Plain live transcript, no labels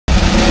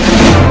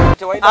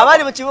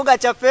abali mu kibuga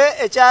kyaffe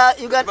ekya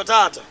Uganda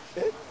Patata.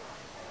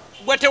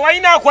 Gwete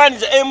waina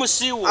akwaniza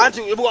MC wo.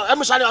 Anti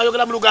MC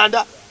ayogera mu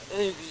Luganda.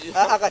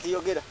 akati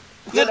yogera.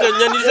 Nede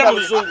nyaniriza mu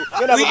Luzungu.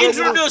 We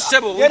introduce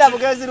Sebo. Genda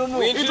mugezi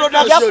lumu.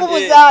 Introduction.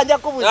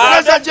 Jakubuza.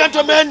 Ladies and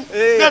gentlemen,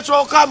 let's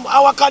welcome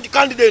our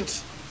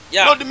candidate.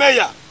 Lord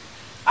Mayor.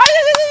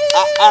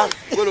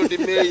 Lord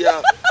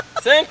Mayor.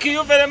 Thank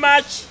you very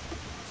much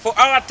for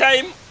our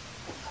time.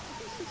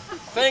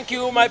 Thank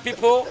you, my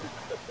people,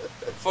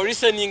 for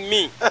listening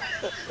me.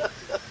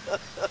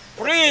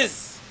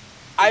 Please,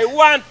 I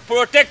want to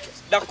protect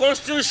the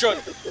Constitution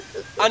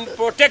and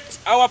protect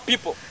our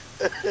people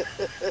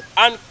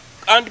and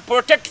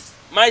protect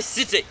my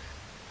city.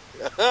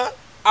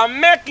 I'm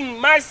making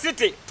my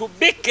city to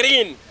be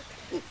clean.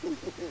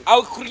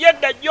 I'll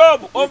create the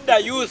job of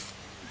the youth.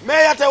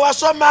 Mayor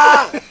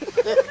Tewasoma.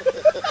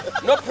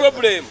 No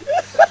problem.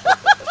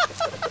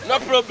 No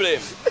problem.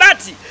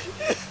 But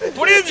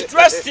please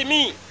trust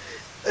me.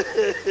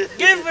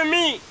 Give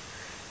me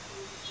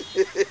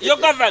your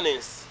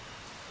governance.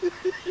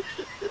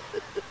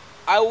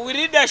 Our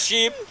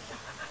leadership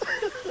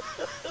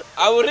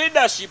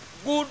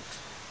good.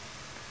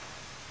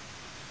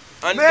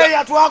 And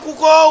Mayor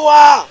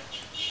twakukowa.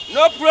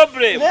 No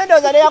problem. Nendo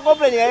zale ya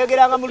complain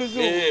yayogeranga mu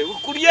Luzungu. We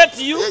create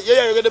you.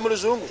 Yayogede mu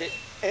Luzungu.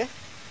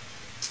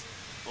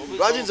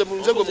 Rajinze mu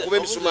Luzungu mukube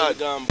misumari.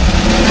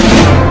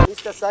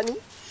 Mr. Sunny,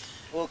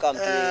 welcome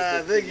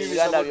to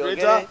Uganda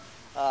Byogere.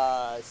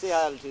 Say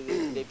hello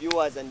to the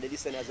viewers and the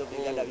listeners of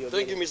Uganda Byogere.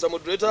 Thank you, Mr.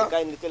 Moderator.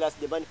 Kindly tell us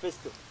the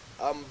manifesto.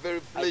 I'm very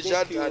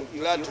pleasured and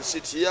glad to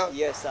sit here.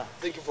 Yes, sir.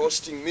 Thank you for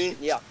hosting me.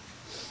 Yeah.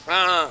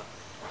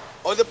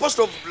 On the post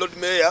of Lord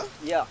Mayor,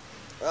 Yeah.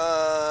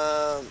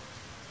 I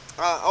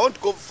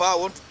won't go far, I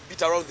won't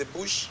beat around the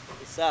bush.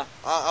 Yes, sir.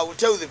 I will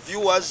tell the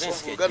viewers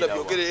of Uganda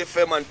Byogere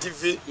FM and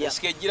TV. Yeah.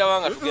 Sikejira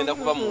wanga tugenda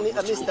kuba mu.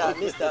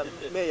 Mr.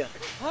 Mayor.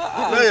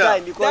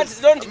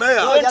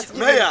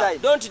 Mayor.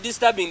 Don't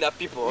disturbing the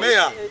people.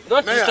 Mayor.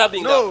 Don't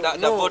disturbing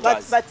the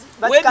voters. But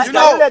you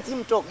let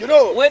him talk. You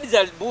know, Where is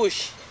the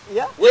bush?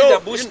 Yeah. Where is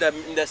the bush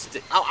in the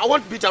city? I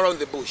won't beat around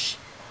the bush.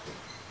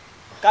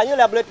 Can you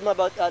elaborate more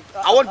about that?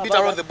 I won't beat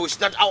around the bush.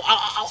 That I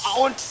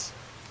won't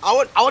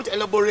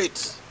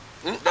elaborate.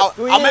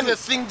 I'll make the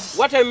things.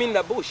 What I mean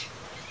the bush?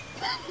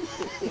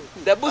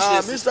 The bush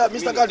is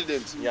Mr.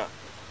 Candidate. Yeah.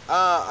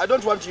 I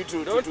don't want you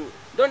to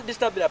don't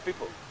disturb the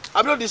people.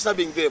 I'm not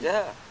disturbing them.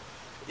 Yeah.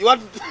 You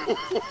want?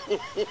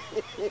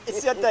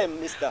 It's your time,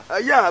 mister.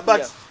 Yeah,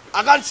 but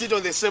I can't sit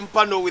on the same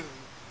panel with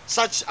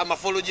such a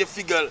morphology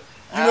figure.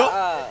 You know?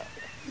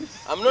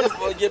 I'm not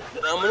for figure.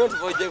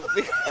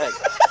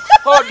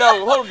 Hold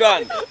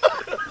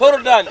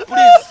on,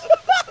 please.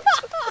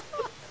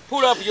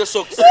 Pull up your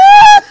socks.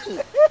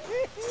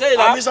 Stay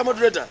there. Mr.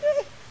 Moderator.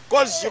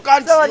 Because you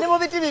can't.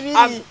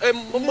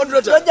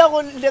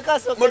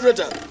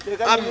 Moderator.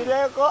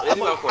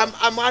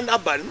 I'm an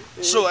urban,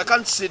 so I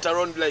can't sit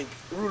around like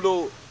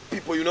rural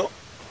people, you know.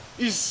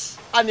 He's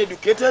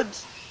uneducated.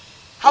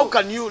 How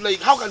can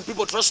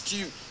people trust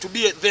you to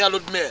be their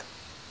Lord Mayor?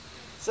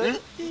 So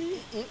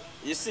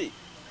you see,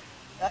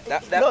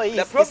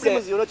 the problem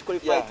is you're not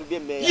qualified to be a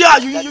mayor. Yeah,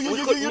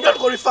 you're not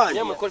qualified.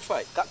 Yeah, I'm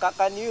qualified.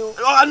 Can you?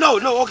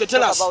 No. Okay,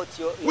 tell us. About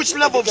Which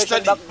level of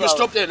study you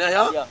stopped in?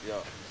 Yeah.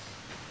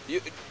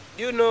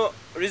 You know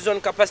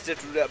reason capacity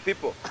to the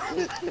people.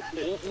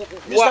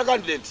 Mr.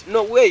 Candidate.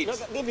 No, wait. No,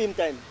 give him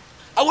time.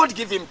 I won't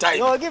give him time.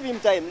 No, give him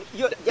time.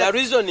 The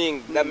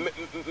reasoning,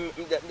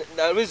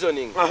 the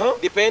reasoning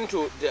depend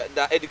to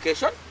the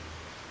education.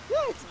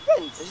 Yeah, it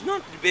depends. It's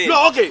not debate.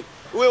 No, okay.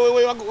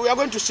 We are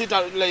going to sit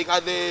at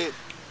the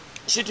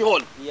city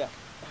hall. Yeah.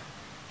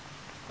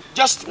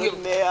 Just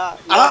mayor,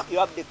 you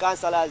have the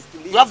councillors to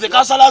lead. You have the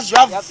councillors. You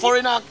have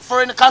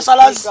foreign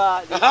councillors.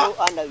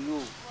 Under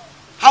you.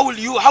 How will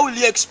you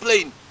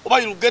explain? Or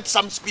you'll get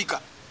some speaker.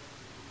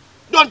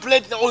 Don't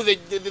play all the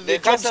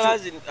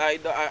councillors.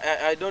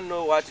 I don't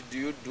know what do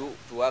you do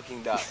to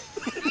working there.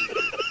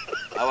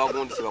 Our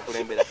going to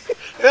Bakulembera.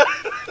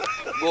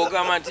 Go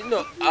government,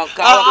 no. Our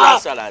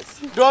councillors.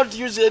 Don't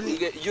use any.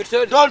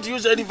 Don't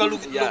use any value.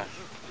 Yeah.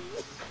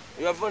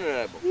 You are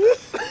vulnerable.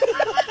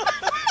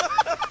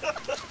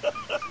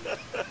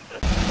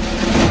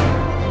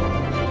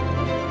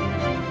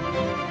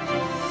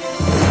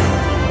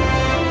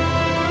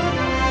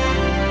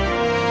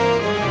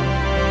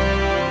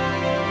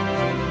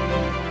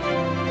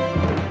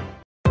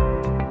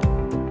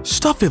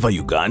 Staffeva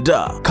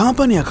Uganda,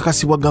 kampani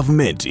akakasibwa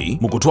gavumenti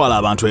mu kutwala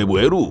abantu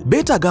ebweru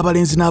beetaaga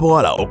abalenzi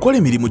n'abawala okukola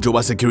emirimu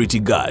gy'obwa security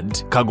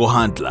guard, cargo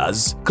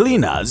handlers,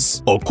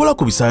 cleaners, okukola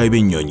ku bisaawe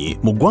by'ennyonyi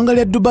mu ggwanga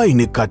lya Dubai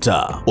ne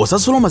Qatar,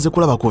 osasula omaze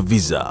kulabako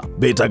visa.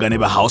 Beetaaga ne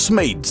ba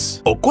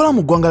housemaids okukola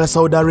mu ggwanga lya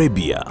Saudi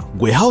Arabia.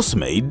 Gwe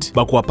housemaid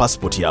bakuwa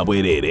passport ya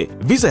bwereere,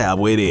 visa ya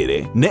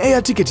bwereere ne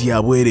air ticket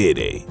ya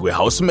bwereere. Gwe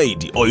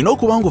housemaid olina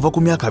okuba ng'ova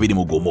ku myaka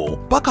 21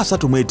 paka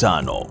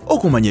 35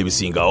 okumanya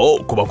ebisingawo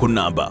kuba ku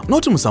namba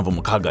noti 7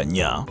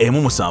 764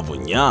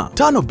 174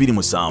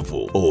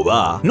 527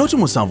 oba noti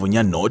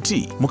 74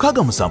 noti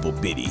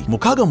 672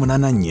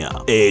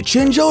 684.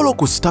 Ekyenjawulo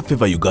ku Star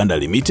Favour Uganda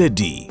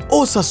Limited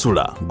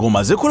osasula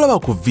ng'omaze kulaba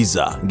ku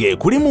visa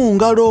ng'ekuli mu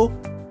ngalo.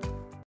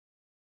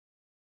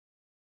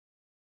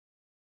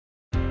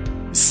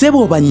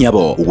 Sebo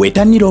banyabo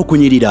wetanira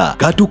okunyirira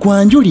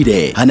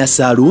katukwanjulire Hana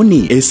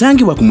Saluni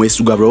esangibwa ku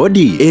Mwesuga Road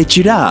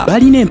ekira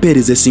balina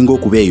empeereza esinga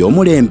okuba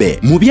ey'omulembe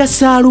mu bya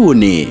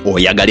saluni.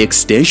 Oyagala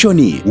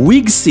extension,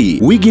 wigs,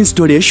 wig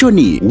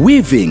installation,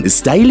 weaving,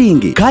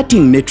 styling,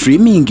 cutting ne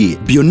trimming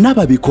byonna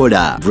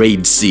babikola.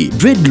 Braids,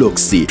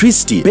 dreadlocks,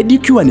 twist,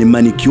 pedicure ne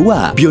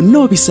manicure byonna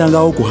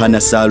obisangawo ku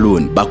Hana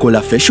Saluni.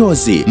 Bakola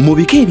facials mu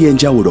bika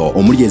ebyenjawulo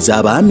omuli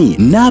ez'abaami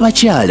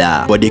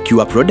n'abakyala.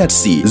 Bodicure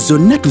products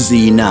zonna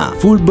tuziyina.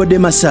 Full body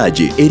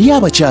massage eri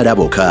abakyala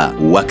boka,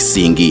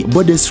 waxing,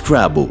 body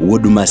scrub,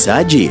 wood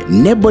massage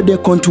ne body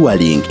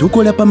contouring.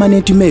 Tukola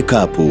permanent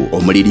makeup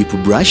omuli lip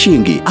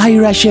brushing,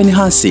 eyelash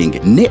enhancing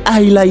ne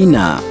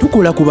eyeliner.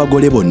 Tukola ku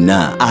bagole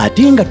bonna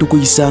ate nga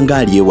tukuyisanga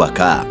ali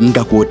ewaka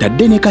nga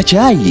kwotadde ne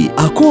kacaayi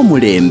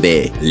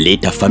ak'omulembe.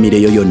 Leeta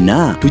famire yo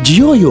yonna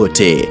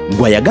tugiyooyoote.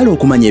 Gwayagala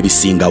okumanya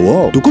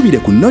ebisingawo tukubire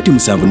ku noti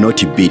 7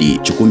 noti 2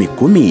 10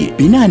 10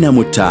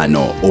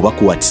 85 oba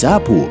ku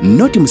WhatsApp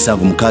noti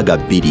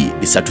 762 385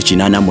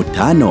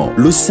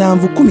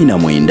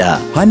 719.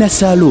 Hana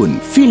Salon,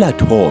 feel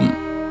at home.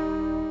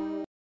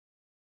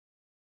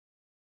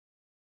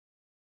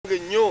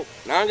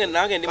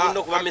 Nange ndi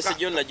mundo kuba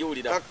message yonna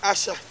nagiwulira.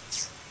 Asha.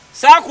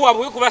 Saakuwa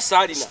bwe kuba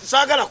salina.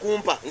 Sagala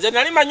kumpa. Nze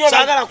nali manyo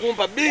sagala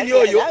kumpa bini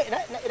oyo.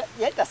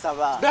 Yaita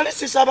saba. Nali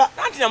sisaba.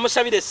 Nanti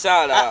namusabire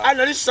sala.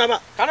 Nali sisaba.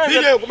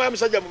 Bini oyo kumaya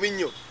musajja mu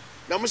binyo.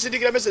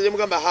 Namusindikira message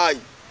mugamba hi.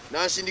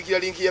 Nansindikira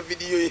link ya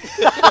video ye.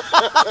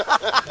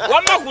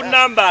 Wama ku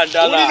namba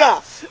ndala.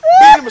 Ulira.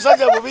 Bini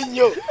musajja mu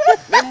binyo.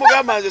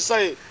 Nemugamba nze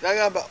Syle.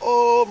 Nagamba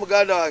oh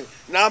muganda wange.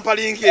 Nampa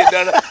link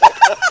endala.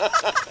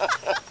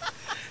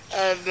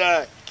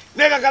 And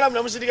nega kalamu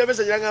namusindikira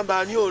message nagamba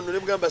ani ono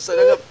nemugamba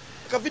Syle.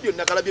 Ka video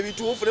nakalabye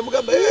bituufu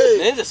nemugamba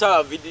nenze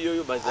sawa video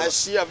yo banza.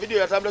 Ashia video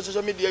yatambula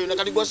social media yo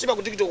nakati gwasiba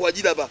ku TikTok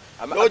wajiraba.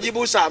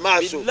 Nojibusa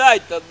amaso. Billahi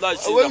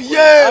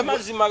tallahi.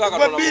 Amazima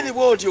gaka. Bini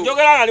bwotyo.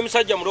 Njogera nga ni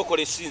musajja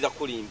mulokole sinza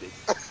kulimbe.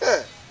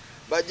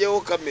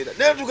 Bajewo kamera.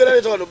 Ne tugera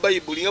leta wano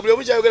Bible. Nga buli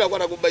omucha yogera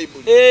kwata ku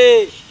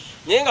Bible.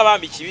 Nyenga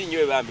bambi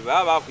kibinywe bambi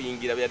baba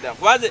bakuyingira byadda.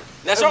 Kubaze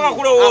nashoka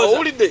kulowooza.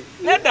 Owulidde.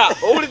 Nedda.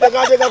 Owulidde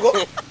katekako.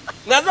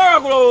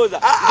 Nazoka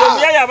kulowooza. Ndio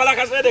myaya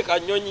abalaka sede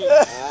kanyonyi.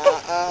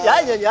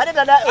 Ya nyonyi ate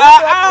tada.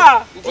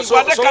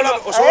 Ntikwate kala.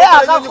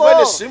 Osobola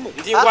kwende simu.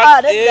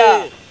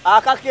 Ntikwate.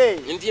 Akake.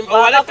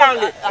 Ntimbawale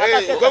kange.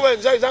 Gwewe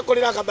nza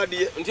zakolera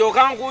akabadiye. Nti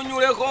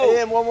okankunyuleko.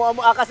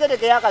 Akasede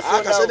ke yakasonda.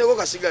 Akasede ko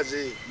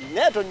kasigaze.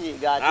 Neto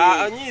nyiga ate.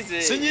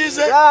 Anyize.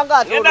 Sinyize.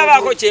 Nenda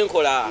bako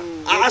kyenkola.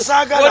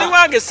 Asagala. Oli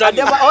wange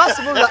sani.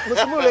 Awasumula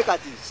musumule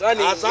kati.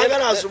 Sani.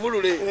 Asagala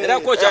asumulule. Era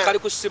kocha kali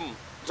ku simu.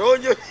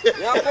 Tonyo.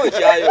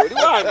 Yakochayo oli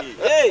wange.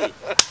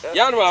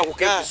 Yanwa ku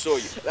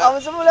kefisoyo.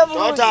 Amusumule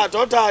bulungi.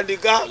 Tota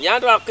andika.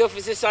 Yanwa ku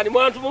kefisi sani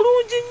mwantu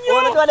mulungi nnyo.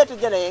 Ono twale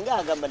tujana yenga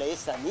agamba naye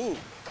sani.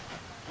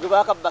 Gwe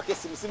akabaka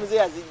simu ze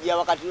yazijja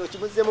wakati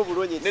okimuzemu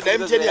bulonye. Ne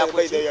MTN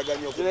yabaida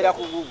yaganyo. Zibera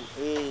ku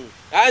Google.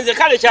 Anze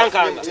kale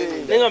kyankanga.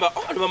 Nengamba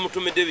ndo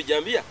bamutumide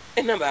bijambia.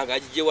 Enamba yanga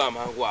ajije wa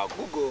mangu ago.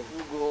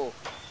 Google.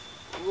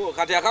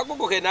 Kati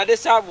akagugo ke nade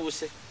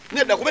sabuse.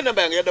 Nedda kuba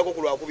namba yange yaddako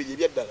ku lwakubiri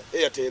ebyaddala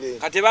Airtel.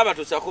 Kati baba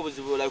tusako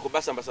buzibu la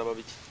kubasambasa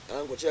babiki.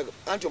 Ango kyaga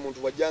anti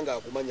omuntu wajjanga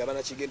akumanya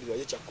abana kigenderwa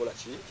ye kyakola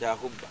ki?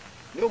 Kyakubba.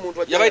 Niyo omuntu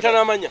wajjanga. Yabaita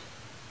namanya.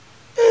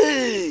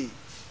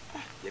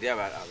 Yali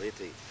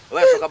abete.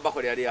 Oba soka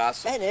bako yali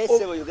aso.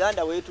 Sebo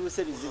Uganda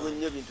wetuuse bizibu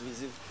nnyo bintu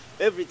bizibu.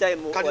 Every time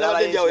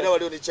olaba ndio era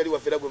wali onichali wa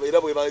fera gwe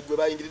era bwe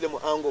bayingiride mu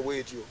ango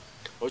bwetyo.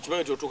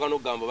 Okimanyi tutuka no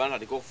gamba bana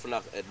aliko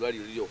kufuna edwali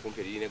lili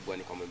okumpe lili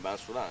negwani kwa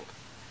mbansulanga.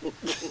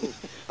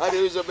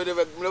 Ali uzo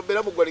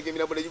bera mugwanike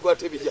mina bole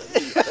jikwate bijja.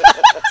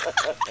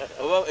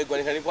 Oba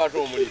egwanika ni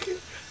kwatu omuli.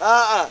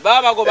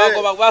 Baba go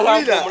baba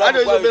ali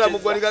uzo bera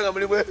mugwanika nga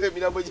muli bwe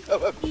mina bwe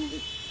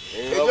babiri.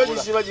 Ejo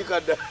jisiba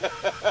jikadda.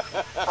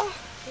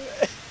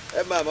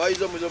 Mama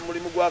izo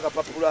mulimu gwaka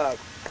papula ako.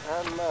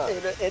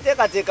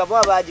 Eteka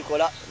mwa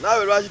bagikola.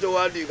 Nawe lwaki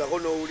towandika ko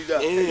nowulira.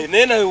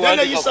 Nena wandika.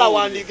 Nena yisa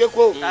wandike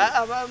ko.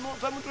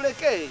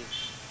 Famutuleke.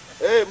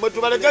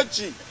 Mwetubaleke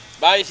ki?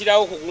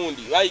 Bayitirawo ku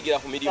gundi, bayigira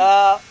ku mirimu.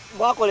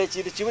 Mwakole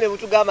kintu kimwe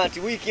mutugamba nti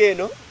wiiki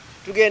eno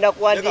tugenda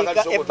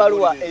kuandika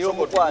ebbaluwa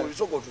ey'omukwano.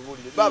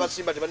 Baba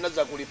Simba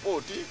tebanazza ku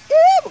report.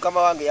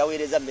 Mukama wange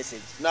yaweereza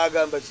message.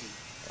 N'agamba ki?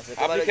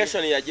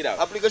 Application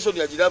yagiraba. Application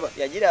yagiraba.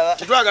 Yagiraba.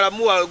 Kitwagala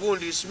muwa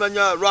gundi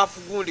simanya rough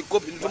gundi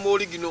copy ntumo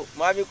original.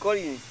 Mwami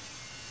Colin.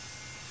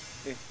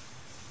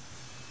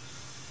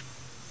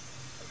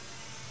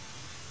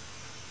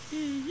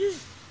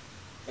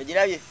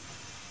 Yagirabye.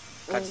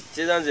 Kati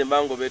chezanze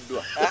mbango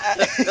beddwa.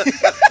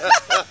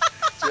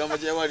 Chiyama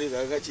chewali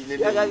kaka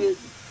chinene.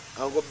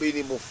 Ango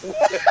bini mufu.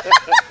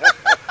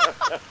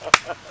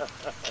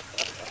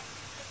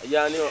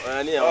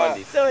 yani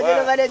yawandi so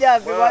jeno bale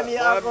jambi wami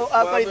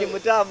ako ni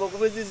mutambo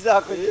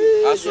kumuzizako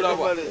asula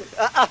bwa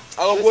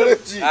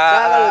akolechi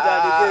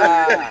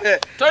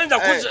toyinza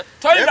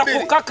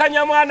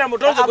kukakanya mwana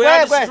mutonze gwe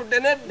yadisitudde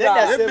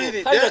nedda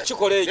toyinza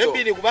kikola ekyo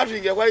ebiri kubatu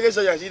ingia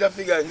kwalegesa yakira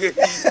figa nge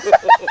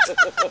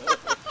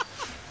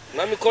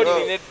nami koli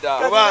nedda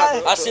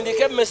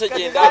asindike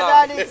message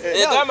endala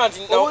egamba nti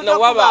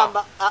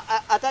nawaba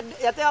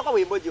yateekako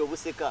bwimboji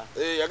obuseka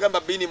yagamba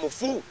bini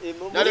mufu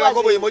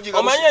nalekako bwimboji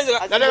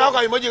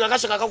nalekako emoji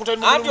kakaseka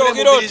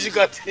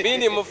kakutanimulirizikati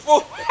bini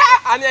mufu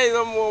ani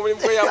ayinza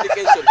mulimu ya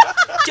application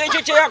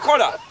kyekyo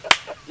kyeyakola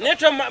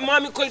netwa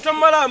mwami koito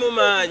malamu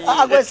manyi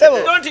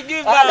don't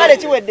give up kale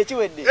kiwedde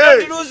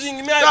don't losing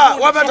me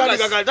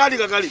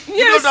tandika kali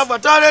you don't have a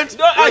talent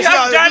I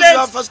have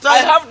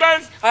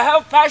talent I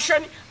have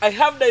passion I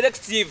have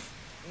directive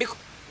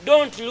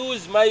don't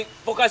lose my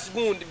focus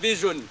gund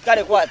vision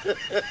kale kwati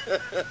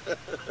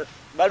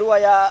baluwa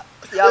ya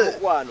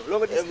mukwano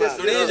long distance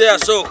tulize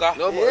yasoka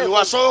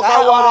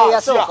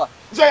yasoka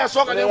nze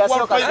yasoka ne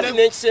kwa ati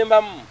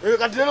nekisembamu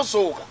kati lero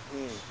soka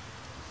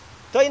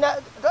toina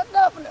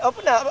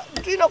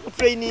ku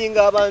training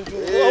abantu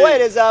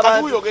owereza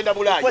abantu huyo genda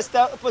bulaya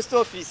post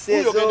office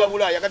huyo genda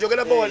bulaya kati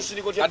ogenda bawa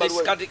siriko kya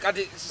baluwa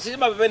kati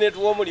simba bene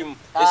tuwo mulimu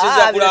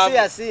esiza kula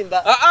ya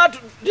simba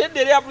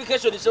dede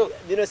application so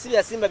bino si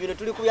ya simba bino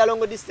tuli ku ya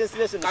long distance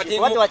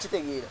relationship watu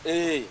wachitegeera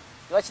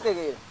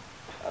wachitegeera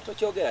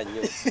atokyogera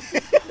nnyo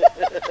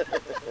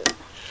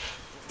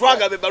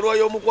twagabe baluwa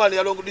y'omukwano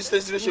ya long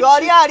distance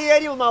relationship ali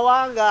eri mu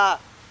mawanga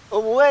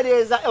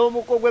omuweereza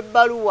omukogwe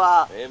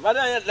baluwa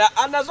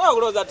anasobola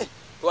kulowooza ati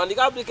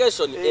tuwandika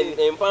application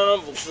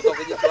empanvu kusuka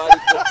ku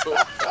gitwaliko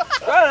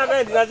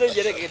nabe naze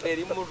njerekedde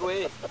eri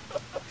mutwe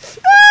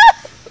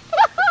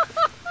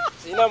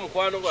sina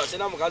mukwano gwa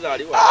sina mukazi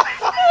aliwa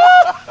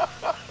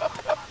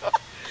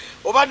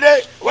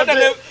obadde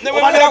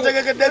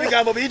tegekede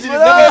ebigambo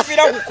biyitirivu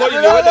ku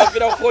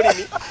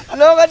kolini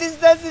long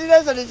distance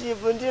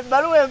relationship nti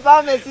baluwa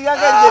empanvu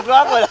esigako gye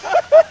twakola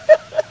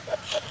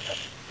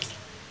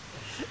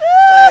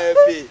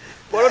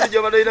Bolo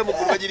tujabadaina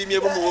mukuru bajirimye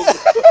mu muwogo.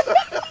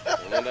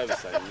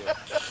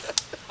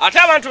 Ate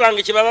abantu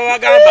bange kibaba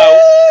bagambawo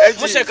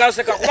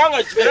musekaseka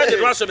kubanga kiberede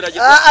twasomera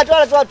gye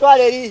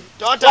twala eri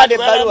twatade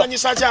baluwa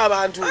manyisa kya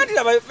abantu ati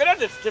laba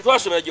ferede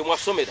twasomera gye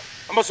mwasomera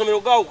amasomero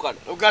gaawukana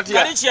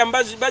kali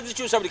kiyambazi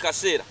bazikyusa buli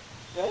kaseera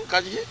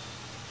kaji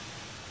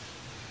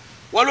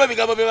waliwo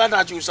ebigambo bye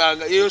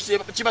banakyusanga eyo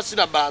kiba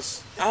sina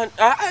baasi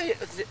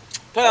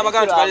tola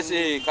bagamba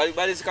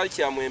balese kali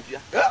kyamu empya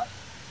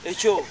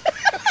ekyo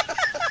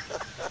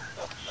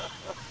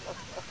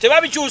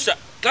tebabikyusa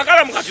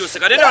kakalamu kakyuse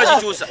kadenda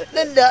bakikyusa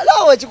nedda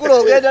lawo ekikulu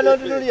ogenda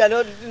n'otunulira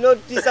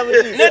n'otisa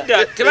butisa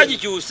nedda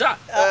tebagikyusa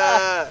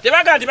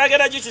tebaga nti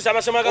bagenda gikyusa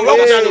amasomo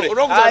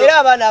era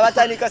abaana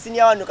abatandika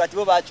sinya wano kati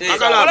bo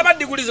bakyusa olaba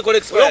diguli zikola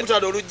expert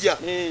olwokutaano olujja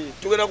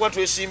tugenda kuba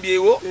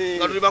twesimbyewo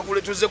nga tuli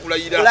bakule tuzze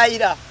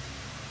kulayira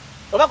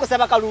oba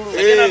kusaba kalulu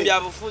egenda mu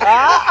byabufuzi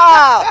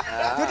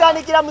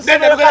tutandikira mu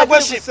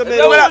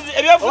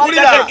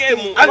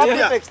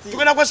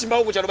tugenda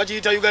kwesimbawo ku kyalo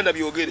bakiyita Uganda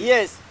Byogere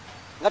yes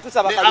nga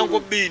tusaba kalulu Uncle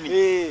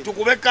Bini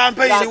tukube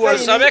campaign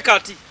tusabe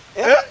kati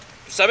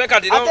tusabe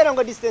kati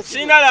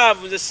sina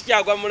laavu nze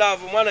sikyagwa mu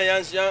laavu mwana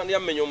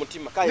yammenya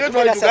omutima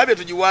tugabe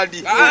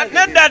tugiwandi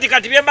nedda ati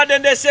kati byembadde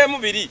ndeseemu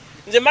biri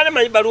nze mbadde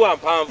manyi baluwa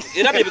mpanvu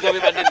era bye bigambo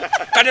bibadde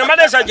kati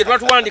mbadde nsa gye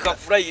twatuwandika ku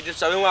Friday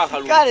tusabe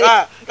akalulu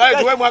kale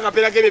tuwemu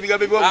akapeera k'ebyo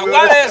ebigambo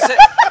by'obwaleese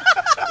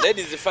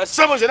ladies first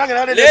somo ze nange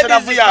nandese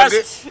nafu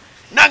yange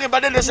nange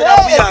mbadde ndese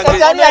nafu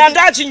yange ate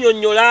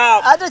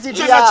akinyonnyola ate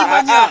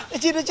kimanya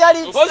ekintu kyali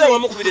mpozi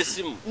wamukubira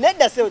essimu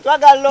nedda sewe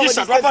twagala longo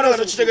isa twapano nga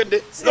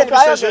tukitegedde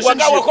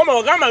wakoma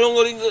wagamba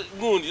longo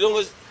gundi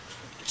longo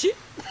ki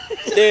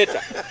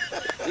data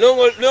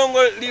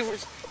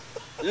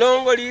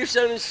longo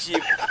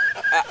relationship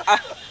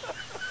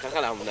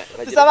kakalamu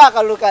tusaba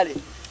akalulu kale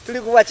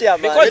tuli kuwa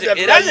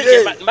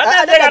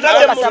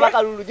kyamaasaba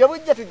akalulu gye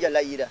bujja tujja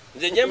layira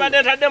nze gye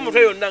mbadde ntadde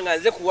mutwe yonna nga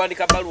nze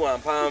kuwandika baluwa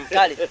mpanvu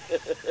kale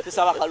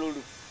tusaba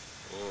akalulu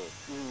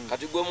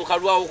kati gwe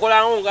mukalwawo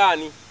okolawo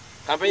ngaani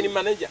campaign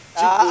manager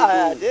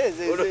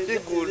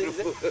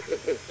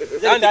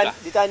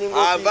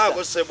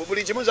ambako sebo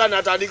buli kimu zana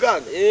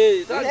atandikanga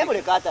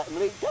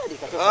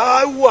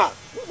awa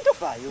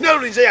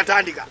nero nze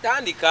yatandika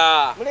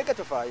tandika muleke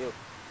tofaayo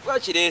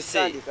twakirese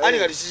ani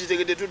kati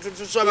sikitegedde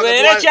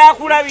tuwere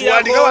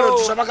kyakulabirako wano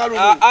tusaba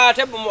kalulu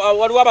ate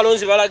waliwo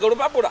abalonzi balaga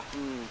olupapula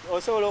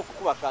osobola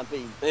okukuba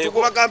campaign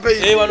tukuba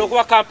campaign wano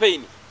okuba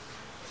campaign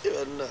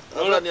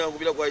nolani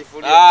angubira kwa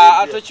iPhone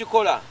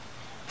atokikola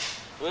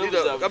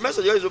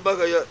kamesa yazo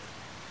baka ya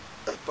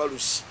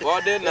palus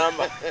wade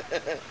number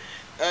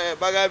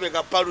bagabe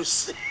ka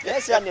palus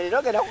yes yani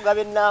logera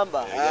kugaba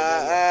enamba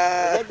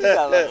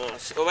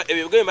oba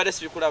ebyo bigwe mbade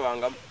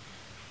sibikulabanga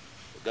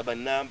gaba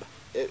namba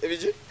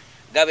ebiji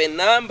gabe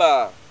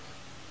namba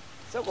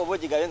soko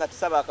boji gabe nga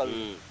tusaba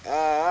akalulu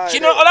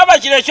kino olaba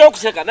kino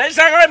ekyokuseka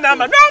nayisanga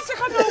namba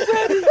naseka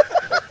n'okweri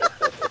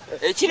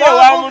ekiri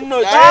wa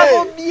munno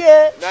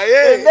bamubye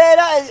naye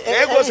embeera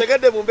naye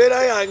gosegedde mu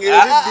mbeera yange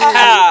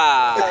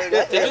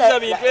tetuza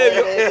bintu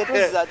ebyo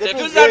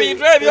tetuza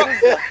bintu ebyo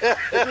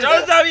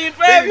tetuza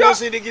bintu ebyo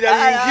nosindikira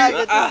lingi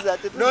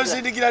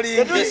nosindikira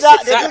lingi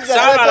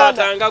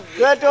sabalatanga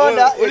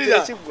twetonda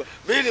ulira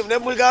bili ne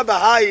mugamba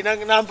hayi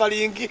nampa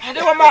lingi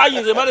ate wama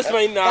ayinze mali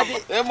simanyi namba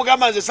ne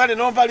mugamba nze sane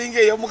nompa lingi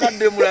eyo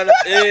mukadde mulala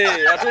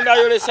atunda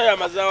yolesa ya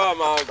mazaawo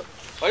amangu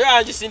oyo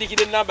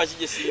angisindikira enamba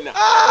kije sirina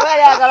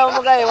bayagala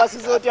omugaye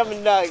wasuze otya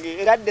munnange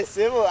era dde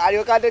ssebo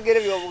alyoka ategere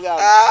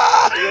by'omugamba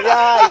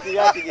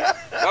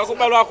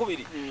bakuba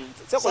lwakubiri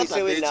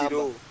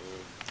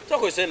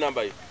sokozesa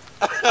enamba yo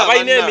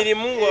abalina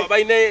emirimu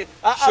abalina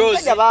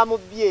shows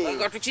bamubye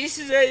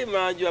katukiyisizeeyo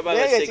manju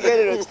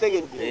abaekigerero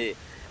kitegedde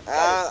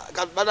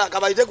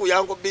kabaite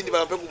kuyango bindi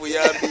balampe ku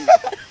buyambi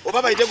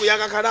oba baite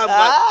kuyanga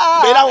kalamba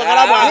mbera ko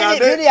kalamba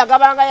agambe bindi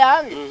yagabanga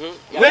yange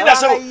wenda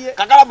so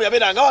kakalamu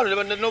yaberanga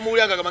wano no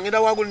muulyaga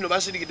kamangenda wangu lino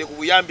basindikide ku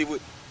buyambi bwe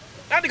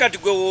kati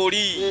gwe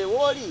woli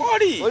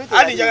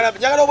ani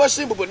njagala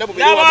obwesimbu bwonna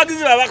bubiri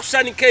n'abawagizi baba ku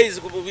Sunny Case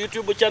ku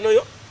YouTube channel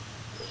yo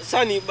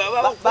Sunny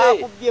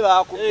bakubye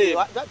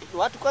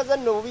watukaza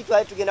nno bubi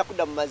twali tugenda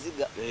kudda mu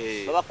maziga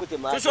babakute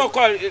mazi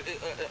tusooka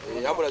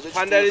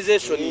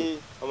fundraisation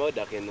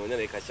amoda kenonya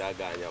ne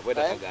kachaganya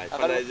bweda kaganya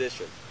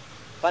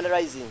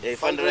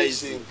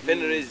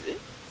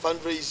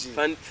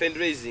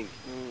fundraising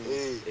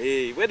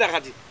bweda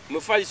kati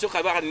mufali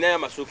soka baka naya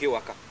masuke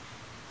waka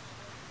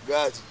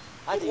gaji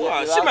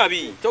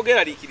simabi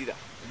togera likirira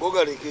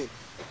bogaleke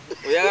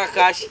oyaga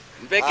kashi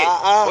mpeke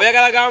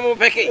oyagala gamu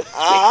mpeke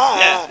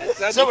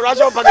sebo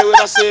lwacho mpake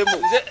wena semu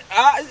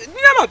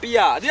nina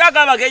mapia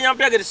ndiagala Kenya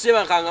mpeke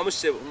tisema kanga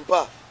musebo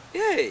mpa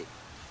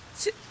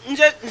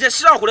nje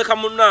sira kuleka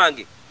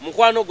munange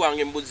mukwano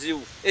gwange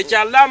mbuzibu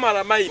ekyalama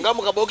la mayi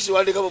ngamu ka box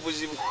wandika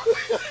buzibu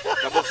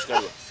ka box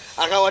kalwa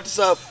aka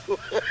WhatsApp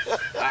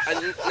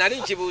nali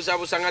nkibuuza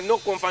busanga no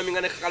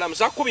confirming ne KAKALAAMU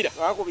sakubira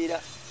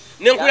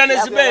nenkubira ne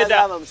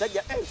Zubeda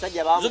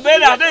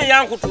Zubeda ate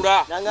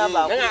yankutula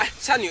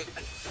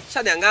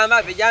sani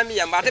angamba bijambi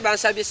yamba ate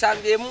bansabye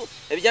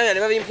ebijambi ne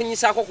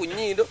babimpunyisako ku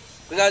nnyindo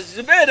nga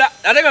Zubeda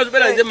ate nga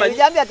Zubeda nze manyi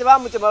bijambi ate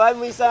bamutema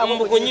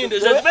babimuyisako ku nnyindo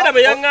Zubeda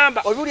bwe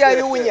yangamba oluli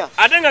abiwunya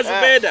ate nga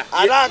Zubeda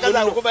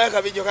akaza okuba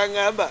yakabinyo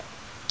kangamba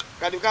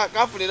kati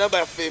kafune namba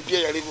ya FMP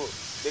yaliko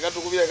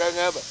lekatukubira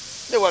kangamba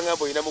ne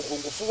wangamba ina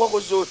mukungufu wako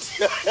zote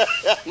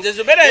nze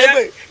Zubeda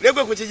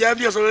negwe ku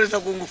kijambi osololesa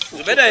kungufu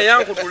Zubeda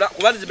yankutula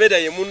kuba Zubeda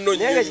ye munno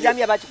nnyo nenge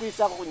kijambi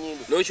abakikuyisako ku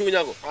nnyindo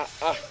n'okiwunyako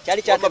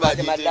kyali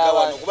kyatemaze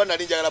maddawa kuba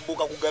nali njagala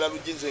buuka kugala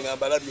lujinze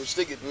ngamba labyo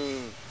kitegedde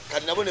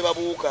kati nabo ne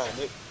babuuka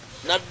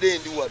nadde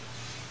ndi wano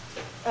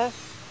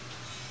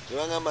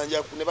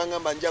ne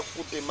bangamba nja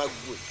kutema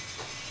ggwe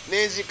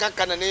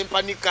nenzikakkana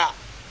nempanika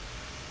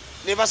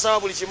ne basaba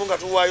buli kimu nga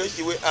tuwaayo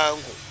kiwe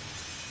ango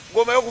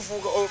ngoma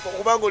yokufuuka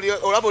kubanga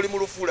olaba oli mu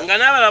lufula nga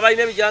n'abalala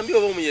balina ebijambi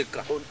oba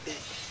omuyekka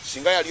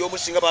singa yali omu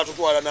singa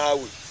baatutwala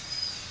naawe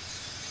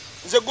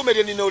nze ggume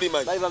lye nina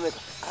olimanyi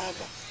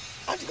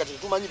anti kati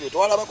tumanyi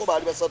betwalabako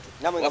baali basatu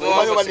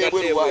omanyi oba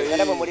nebwerwayo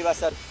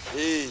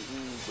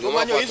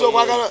omanyi oyinza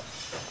okwagala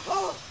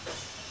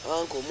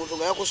anko omuntu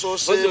nga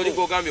yakusoose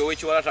oliko ogambye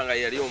ow'ekiwalata nga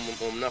yali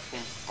omunafu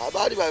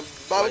baali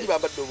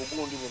bambadde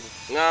obugundi buno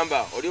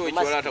ngamba oli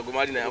ow'ekiwalata gwe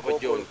maali nayako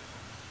John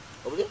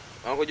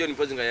Uncle John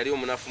mpozi nga yali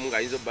omunafu nga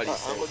ayinza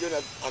obbalisa Uncle John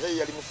ate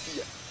yali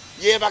mufiya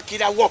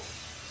yebakirawo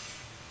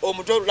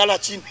omutwe olulala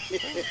kini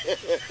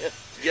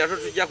gira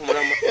tujja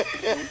kumulama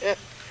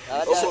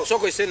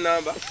soko ise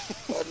namba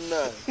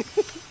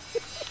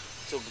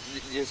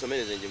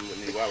jinsomereze nje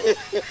nilwaba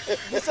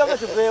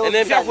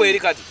enempya kweri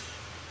kati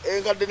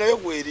enkadde nayo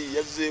kweri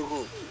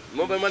yazzeeko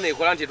mombe mwana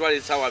ekola nti etwala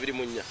essaawa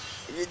 24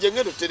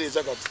 jengendo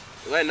tereza kati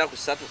wali ennaku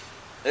 3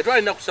 etwala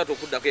ennaku 3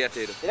 okuddako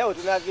eyatero era we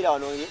tunavira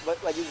wano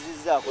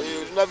bagizizzaako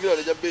tunavira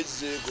wano ejja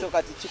beekizeeko so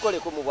kati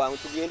kikoleko mu bwangu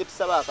tugende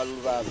tusaba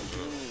akalulu baaba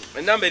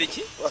enamba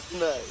eriki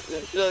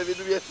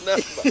ebintu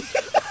byenamba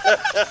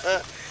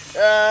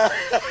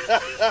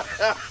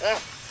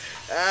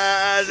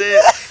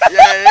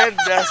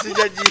yedda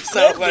sijja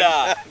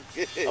gisaakwa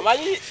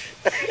amanyi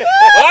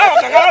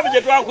KAKALAAMU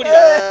gye twakulira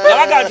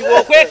yalaga nti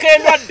bw'okweka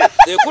endwadde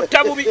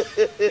ekutta bubi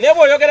naye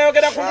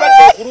bw'oyogerayogera ku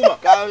ndwadde ekuluma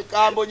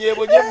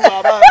kambonyebonye mu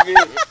abange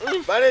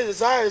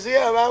baleze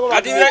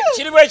kati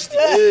kiri bwe kiti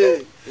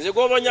nze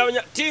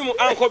gw'obonyabonya tiimu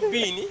Uncle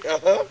Bean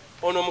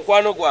ono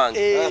mukwano gwange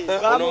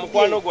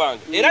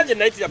era gye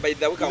nayitira by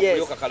the way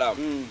kankuliyo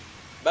KAKALAAMU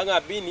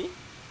banga Bean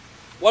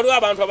waliwo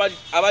abantu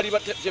abali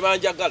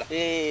tebanjagala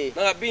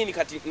nanga Bean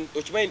kati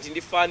okimanyi nti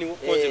ndi faani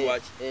wokoze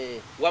lwaki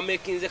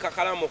wamekinze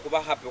KAKALAAMU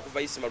okuba happy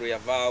okuva isima lwe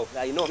yavaawo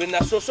lwe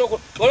nasosoko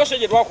olwose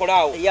gye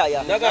twakolaawo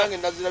nange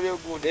nazirabye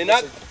gundi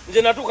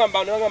nze natuuka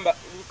mbangamba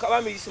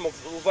kabami isima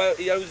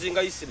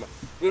yaluzinga isima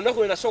buli lunaku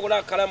lwe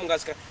nasokola KAKALAAMU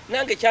ngasika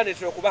nange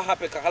kyandeetera okuba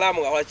happy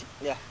KAKALAAMU waki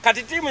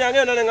kati tiimu yange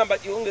yonna nengamba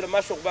yongere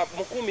maaso okuba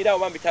mukuumirawo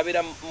bambi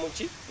tabeera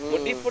muki mu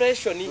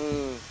depression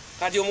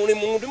kati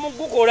omulimu ndi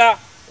mugukola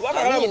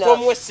KAKALAAMU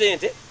tomuwe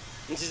ssente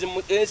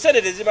nti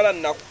ensenere zimala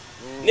nnaku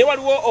ne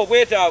waliwo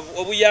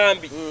obwetaavu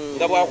obuyambi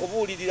nga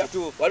bwakubuulirira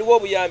waliwo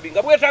obuyambi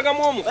nga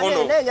bwetaagamu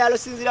omukono nenjalo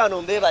sinzira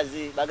wano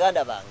mbeebaze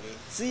baganda bange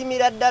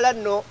siimira ddala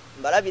nno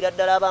mbalabira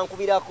ddala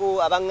abankubirako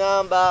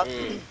abaŋŋamba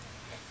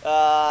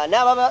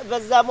n'aba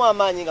bazzaamu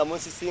amaanyi nga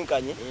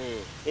munsisinkanye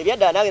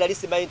ebyaddala nange nali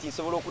simanyi nti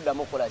nsobola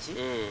okuddamu okukola ki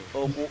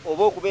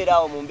oba okubeera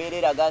awo mu mbeera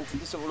eraga nti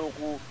tusobola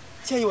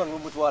kyeyiwange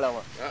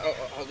omutwalawa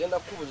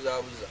agenda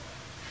kukubuzaabuza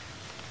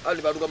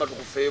ali balugamba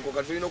tukufeeko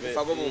kati tulina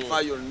okufaako mu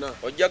nfa yonna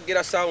ojja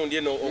kugera sawundi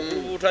eno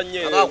okulubuuta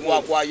nnyo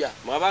abakwakwaya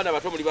mu abaana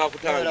bato muli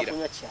bakutangira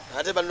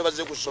ate banno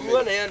bazze ku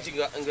ssomero naye nti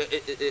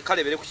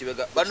kalebere ku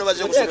kibega banno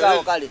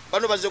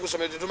bazze ku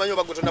ssomero tetumanyi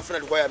oba gwe tonafuna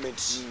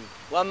requirements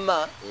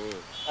wamma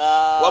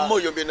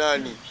oyombye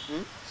naani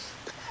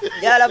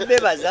njala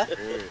bebaza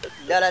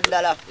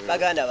ddala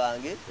baganda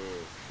bange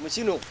mu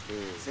kino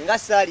singa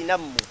saalina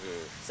mmwe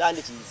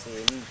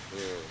sandikiyiseemu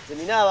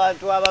nina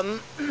abantu abamu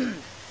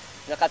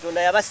nga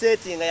Katonda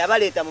yabasetinga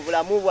yabaleeta mu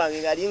bulamu bwange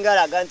nga linga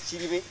alaga nti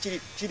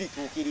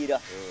kirituukirira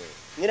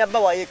ngenda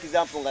bawayo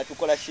example nga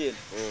tukola sheno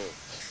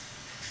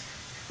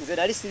nze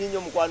nali siri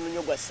nnyo mukwano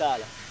nnyo gwa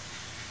Sala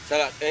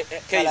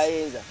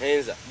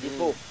enza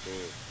before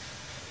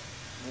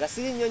nga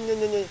siri nnyo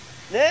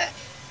ne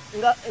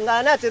nga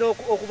anaatera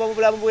okuva mu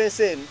bulamu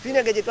bw'ensi eno tulina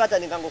engeri gye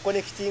twatandika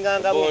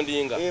ng'okonnekitingangamo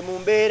mu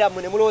mbeera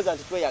ne mulowooza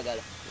nti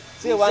tweyagala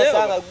si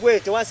wansanga gwe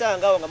tewansanga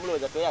ngaawo nga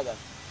mulowooza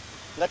tweyagala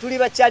nga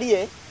tuli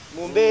bakyalye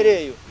mu mbeera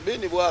eyo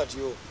bini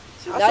bwatyo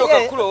asooka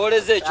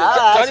kulowooleza ekyo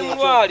tali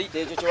mulwali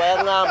ekyo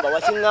kyewayaŋŋamba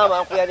wakiŋŋamba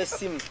nkuya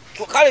n'essimu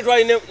kale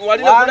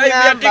walina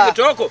kulayivya ya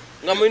TikTok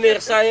nga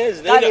mulina science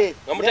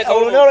nga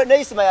muteekawo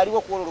ne Isima yaliwo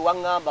okuwola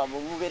olwaŋŋamba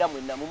mubeera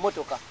mwenna mu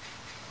mmotoka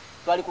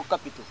twali ku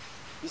capital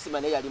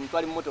Isima naye yalimu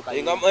twali mu mmotoka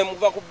nga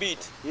muva ku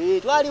beat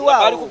twaliwo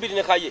ali ku beat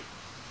ne kaye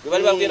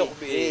bali bagenda ku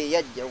beat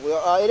yajja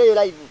era eyo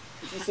live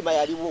Isima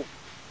yaliwo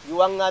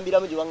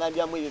giwaŋŋambiramu ebyo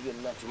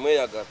byonna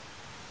tumweyagala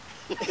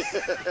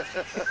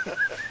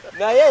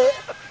naye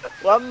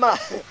wamma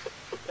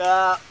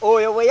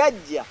oyo bwe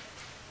yajja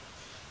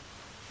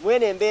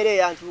mwene embeera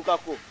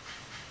eyantuukako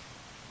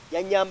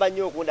yannyamba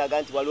nnyo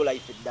okundaga nti waliwo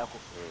life eddako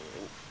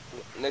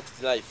next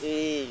life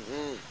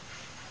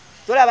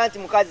tolaba nti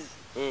mukazi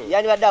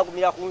yandibadde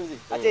agumira ku nze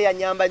ate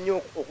yannyamba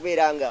nnyo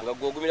okubeera nga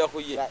gwogumira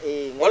ku ye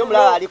naye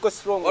omulala aliko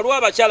strong waliwo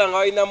abakyala nga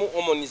balinamu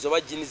homonies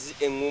oba jeans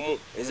eŋŋumu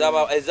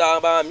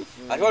ez'abaami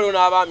ate waliwo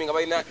n'abaami nga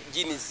balina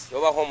jeans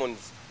oba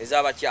homonies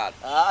ez'abakyala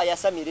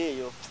yasamira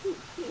eyo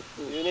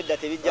nedda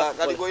tebijja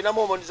kati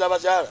golinamu homonies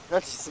z'abakyala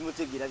nanti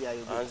simutegeera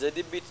byayogera nze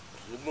di bit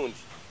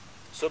gundi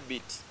so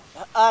bit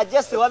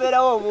just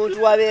wabeerawo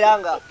omuntu wabeera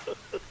nga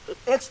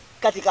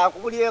kati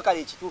kankubulireyo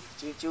kale ekituufu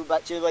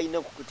kyebalina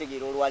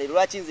okukutegeera olwaleero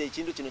lwaki nze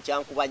ekintu kino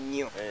kyankuba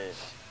nnyo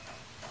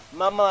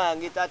mama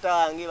wange taata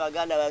wange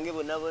baganda bange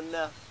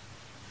bonna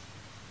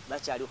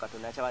bakyaliwo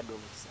Katonda akyabadde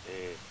omukisa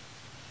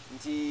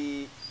nti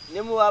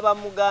ne muwaba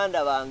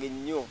muganda bange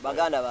nnyo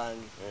baganda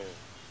bange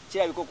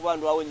kirabika okuba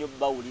ndwawo nnyo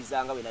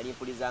bawulizanga bwe nali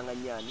mpulizanga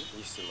nnyani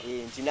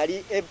nti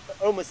nali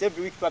almost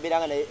every week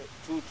twabeeranga naye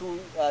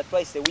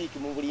twice a week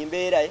mu buli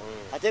mbeera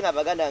ate nga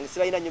baganda bange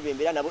sibalina nnyo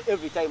bembeera nabo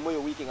every time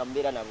oyo week nga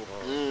mbeera nabo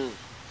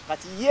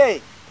kati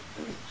ye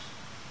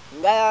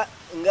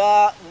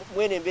nga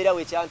mwene embeera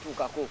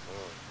wekyantuukako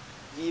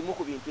gimu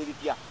ku bintu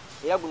ebipya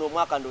era guno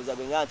omwaka ndowooza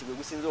gwe nga nti gwe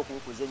gusinza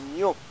okunkuza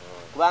ennyo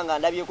kubanga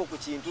ndabyeko ku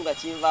kintu nga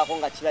kinvaako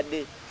nga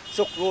kibadde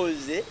so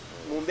close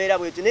mu mbeera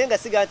bwetu naye nga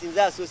siga nti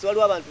nze asoose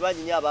waliwo abantu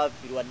bangi nnyo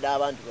abafiirwa dda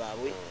abantu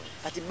baabwe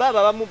kati baba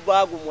abamu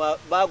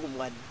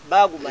baaguma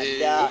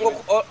dda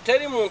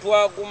teri muntu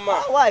aguma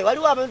waayi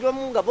waliwo abantu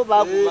bamu nga bo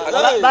baaguma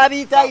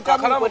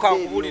babiyitaayitamu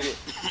kankubuulire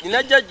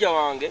nina jjajja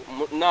wange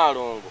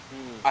Naalongo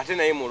ate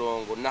naye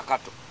mulongo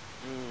Nakato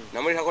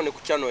namuleetako ne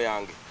ku chano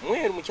yange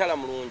mweru mukyala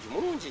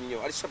mulungi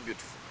nnyo ali so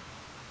beautiful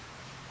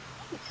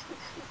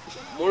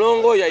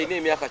mulongo oyo alina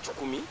emyaka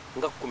 10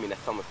 nga 10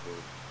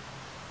 something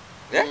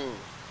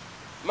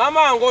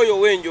mama wange oyo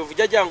w'enjovu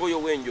jjajja wange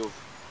oyo w'enjovu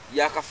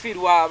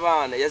yakafiirwa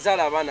abaana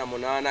yazaala abaana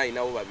 8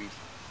 ayinawo 2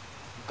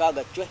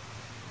 mukaaga cwe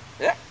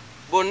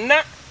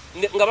bonna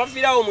nga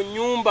bafiirawo mu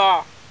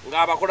nnyumba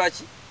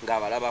ng'abakolaki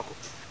ng'abalabako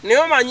naye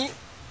omanyi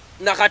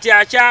nakati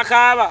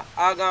akyakaaba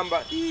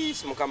agamba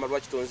mukama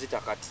lwaki tonzita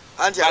kati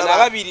bano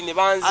ababiri ne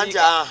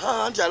banziika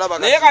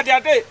naye kati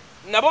ate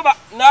nabo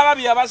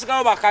n'ababiri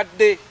abasigawo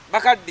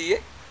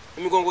bakaddiye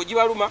emigongo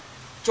gibaluma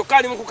kyokka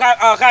ali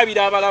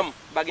mukaabira abalamu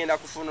bagenda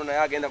kufuna naye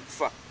agenda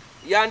kufa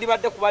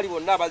yandibadde ku bali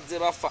bonna abazze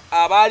bafa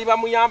abaali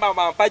bamuyamba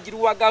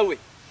bampajiruwagalwe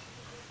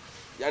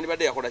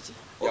yandibadde yakola ki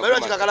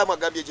omera kikakalamu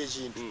agambye ekyo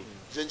ekintu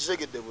nze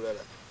nkitegedde bulala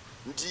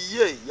nti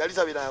ye yali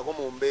tabirangako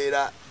mu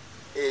mbeera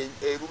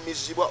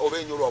erumizibwa oba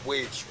enyolwa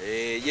bwekyo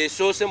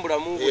yesoose mu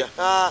bulamu bwe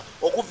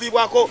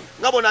okuviibwako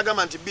nga bona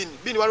agamba nti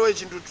bini waliwo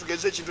ekintu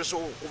tugeze ekintu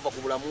esobola okuva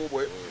ku bulamu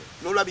bwe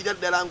n'olabira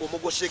ddala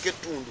ng'omogoseeko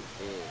ettundu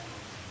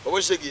oba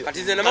okitegera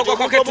kati nze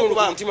namagwako ettundu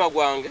ku mutima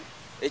gwange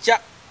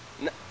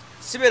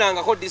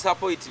siberangako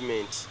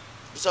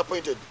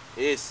disappointed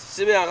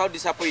siberangako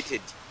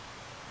disappointed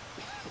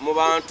mu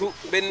bantu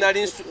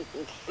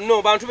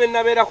bantu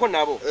benabeerako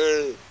nabo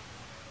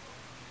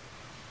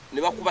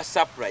ne bakuba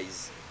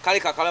surprise kale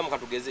kakalamu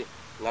katugeze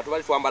nga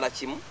tubali twambala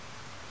kimu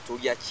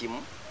tulya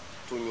kimu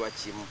tunywa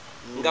kimu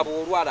nga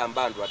bwolwala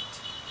mbandwa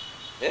ati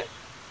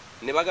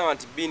ne bagamba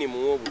nti Bini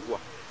muwo obutwa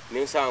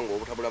n'ensango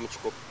obutabula mu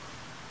kikopo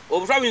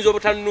obutwa buyinza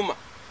obutanuma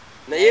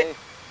naye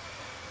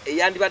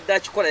eyandibadde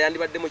akikola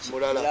yandibadde mu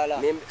kimulala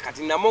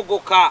kati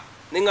namogoka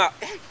nenga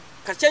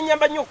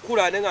kakyanyamba nnyo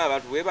okukula nenga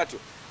abantu bwe batyo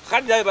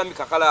kati naye bami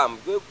kakalamu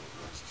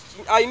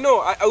I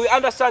know we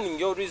understanding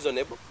your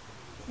reasonable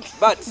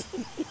but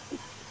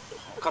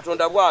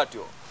katonda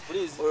bwatyo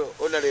please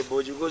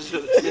honorable because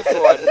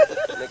forward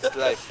next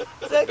life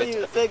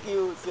thank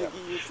you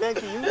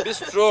be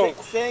strong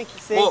thank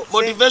you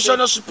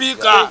motivational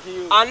speaker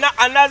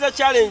another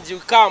challenge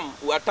will come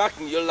we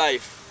attacking your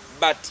life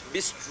but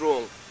be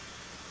strong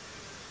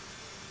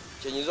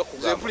chenyizo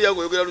kugamba zepuli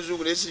yango yogera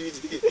luzungu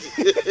nesibiti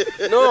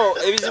no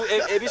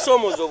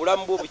ebisomozo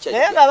obulamu bwo buchaji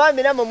naye nga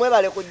bambi namwe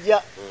mwebale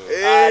kujja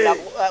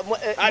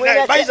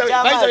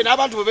bayiza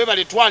n'abantu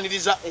bebale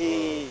twaniriza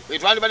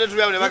etwandibadde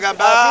tulyawo ne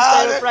bagamba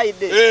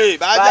Friday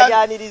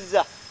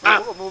bajaniriza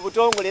mu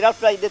butongole era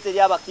Friday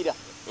teryabakira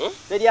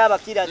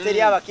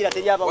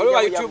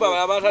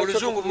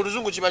mu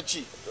luzungu kiba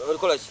ki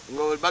olikola ki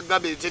nga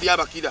bagambe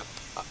teryabakira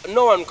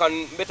no one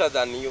can better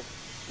than you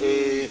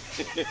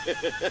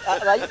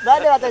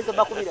bade bataiso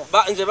bakubira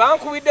nze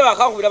bankubidde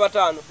bakakubira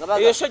batano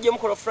eyo gye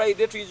mukola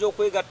Friday tuyiza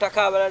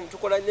okwegattako abalala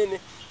tukola nene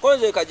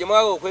konze kaje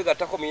mwaga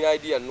okwegattako mu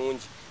idea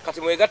nnungi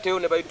kati mwegatteyo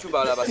ne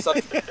bayituba ala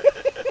basatu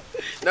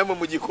namwe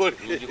mugikole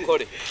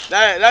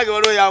nange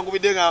waliwo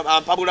yankubidde nga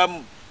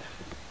ampabulamu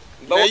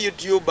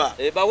YouTuber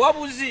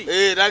bawabuzi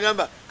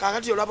nagamba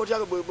kakati olabo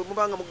tyange bwe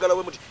mubanga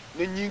muggalawe muti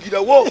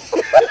nenyingirawo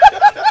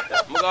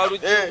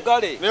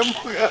mugalugale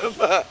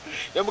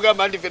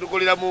nemugamba nti ffe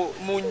tukolera mu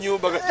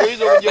nnyumba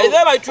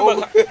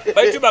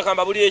bayituba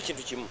kamba buli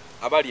ekintu kimu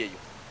abali eyo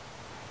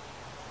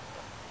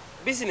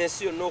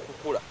bizinesi yonna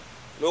okukula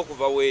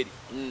n'okuva weeri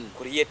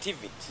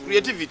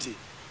creativity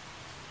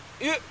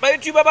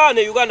bayituba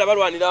baana e Uganda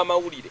balwanira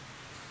amawulire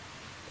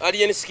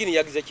alien skin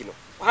yagize kino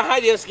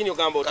alien skin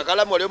ogamba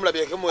kakalamu oli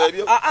omulabyeko mu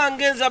ebyo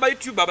ngenza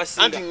bayituba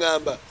abasinga anti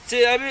ngamba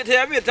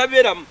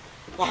tabeera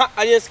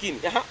alien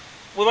skin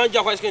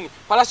bwebanja kwa skin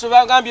palaso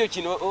bagambye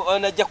kino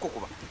najja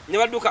kukuba ne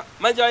badduka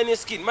manja alien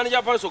skin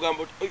manager palaso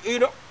gamba you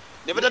know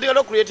ne batandika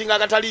no creating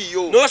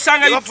akataliyo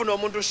nosanga bafuna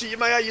omuntu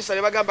shima yayisa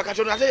ne bagamba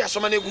katona ate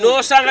yasoma ne gumu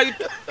nosanga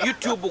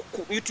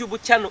YouTube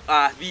channel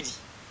abiri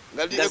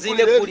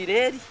ngazine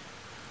kulireri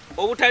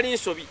obutali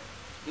nsobi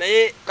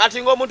naye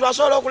kati ng'omuntu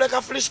asobola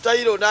okuleka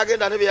freestyle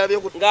n'agenda ne byalabye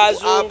ku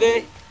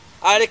ngazunge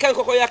aleka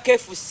enkoko ya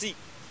Kafuuse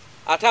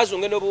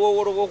atazunge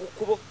n'obuwowolo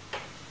bw'okukubo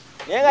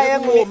nenga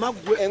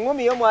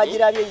engumi yo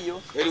mwagirabye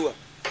iyo eriwa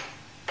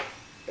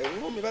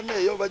engumi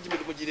banne yo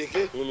bajimiti mugireke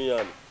engumi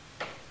yani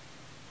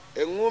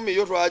engumi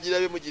yo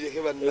twagirabye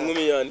mugireke banne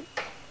engumi yani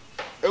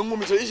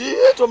engumi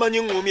tomanyi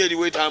engumi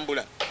eriwe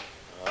etambula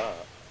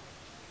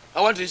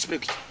I want to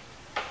respect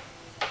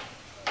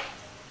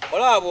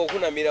olabo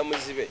okunamira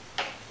muzibe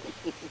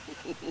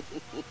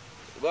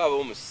baba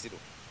omusiro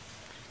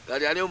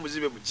kali ali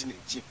omuzibe mu kino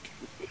ekintu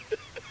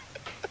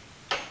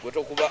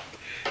gotokuba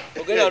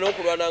ogenda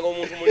n'okulwananga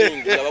omuntu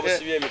mulingi nga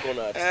babusibye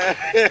emikono ati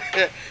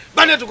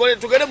bane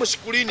tugende mu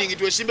screening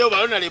twesimbewo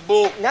balona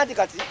lebo nati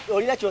kati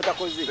olina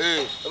kyotakoze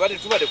bade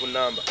tubade ku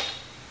namba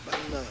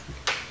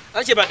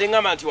ake badde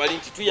ngamba nti wali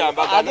nti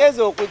tuyambagana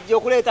ageze okujja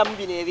okuleeta mu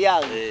bino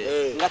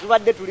ebyange nga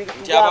tubadde tuli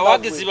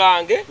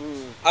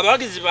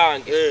abawagizi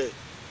bange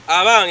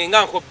abange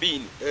nga nko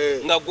Bini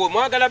nga gwe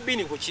mwagala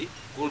Bini kuki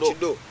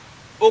kulo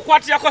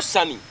okwatirako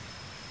Sani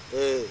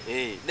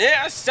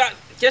naye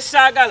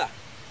kyesaagala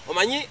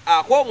omanyi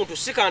ako omuntu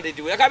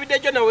sikandidi we yakabidde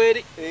jjo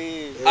naweeri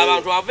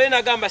abantu ave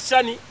nagamba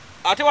Sani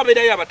ate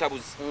wabeerayo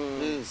abatabuzi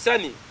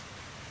Sani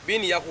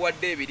Bini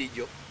yakuwadde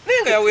ebirijo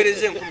naye nga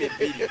yaweereza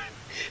 2,000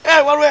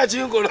 waliwo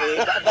yakinkola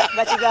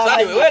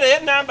Sani weweereyo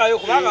enamba yo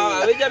kubanga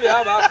abeja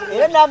byabakulu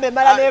era enamba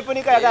emala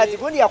neefunika yagaa ti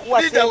gundi yakuwa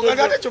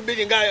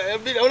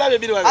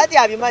ati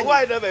abimanyi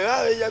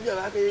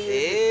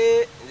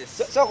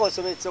sooka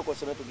osome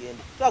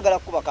tugende twagala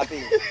kukuba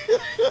kapeeni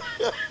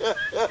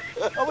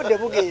obudde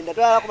bugenda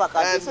twagala kuba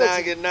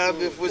nange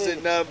enamba efuuse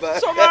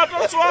enamba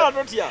swala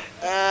totya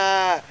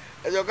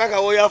ezo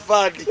kakawoya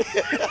faadi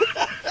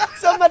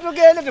soma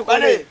tugende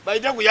tukole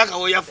bayita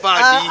kuyakawoya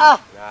faadi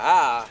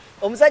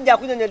omusajja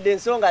akunyonyodde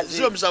ensonga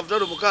ze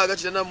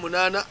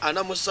 0756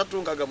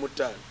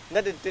 483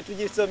 nga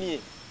tetugisomye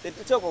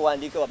tetusooka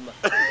owandiike wamma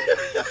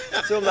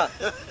soma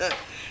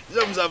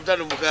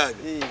 0756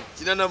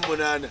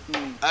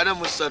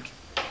 483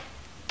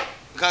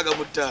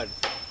 483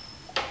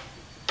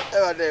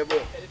 ewadebo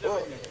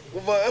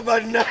kuva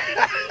ebana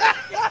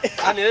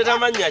Sani leta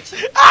mannya ki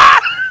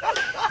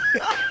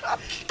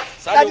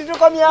kati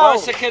tukomyawo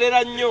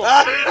wasekerera nnyo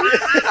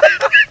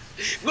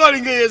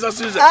ng'olingeyeza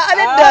Suza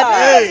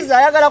Suza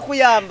ayagala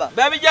kuyamba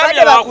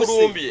babijambye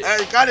bakulumbye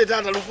kale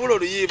taata lufuulo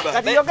oluyimba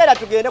kati yogera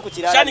tugende ku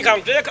kirala Sani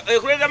kamutereka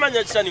ekuleta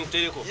mannya ki Sani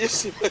nkutereko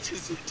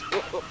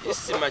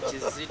yesima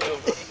kizito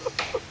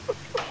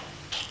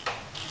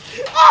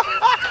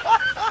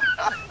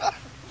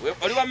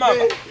oli wa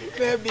mama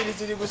nebiri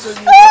ziri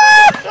busonyi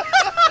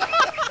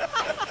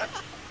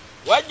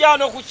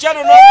wajja ku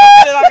channel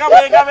n'okugerera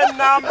kabwenga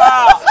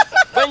b'ennamba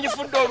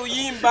benjifudde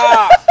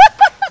oluyimba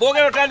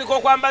boogera otandika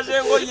okwambaza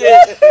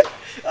engoye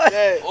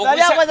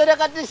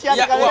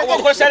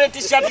okosa ne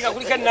t-shirt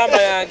kakuliko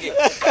ennamba yange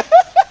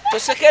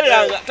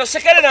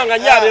tosekereranga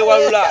nnyo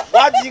abeewalula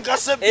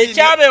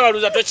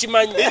ekyabeewaluza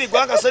tokimanyi biri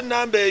gwakasa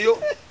ennamba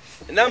eyo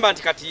enamba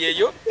nti kati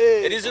yeeyo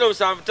eri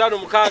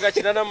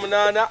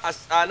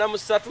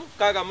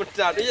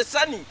 075 ye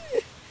sani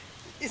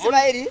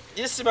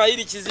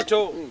Isimairi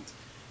Kizito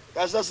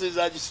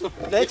kasasiza gisoma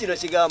naye kino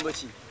kigambo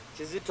ki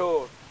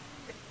Kizito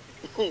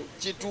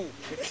kitu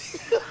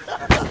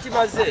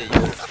kimaze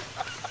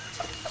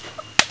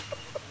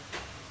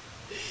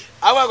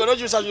awa gono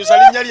jusa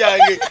linnya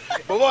lyange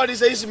boba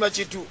walise Isima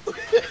kitu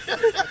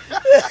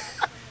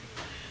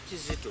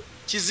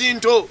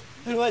Kizinto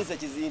walise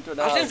Kizinto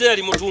na ate nze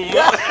yali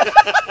mutumwa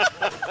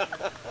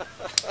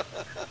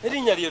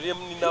erinnya lyo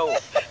ninawo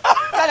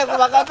kale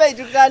kuba campaign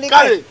tutandika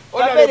kale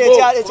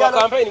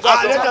campaign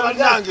aleta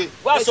bannange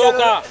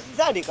wasooka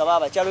zandika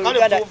baba Kale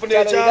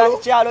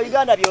kyalo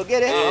Uganda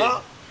Byogere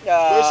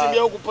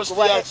wesimbyewo ku post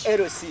yaki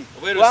LC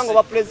wango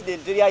ba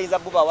president teri ayinza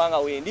buba wanga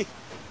wendi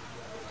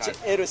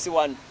LC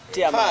 1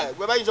 chairman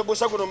gwe bayinza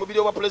okubuusa guno omubiri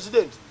obwa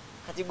president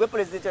kati gwe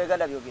president wa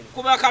Uganda Byogere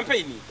kuba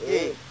campaign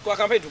kwa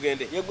campaign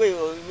tugende yegwe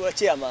wa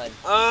chairman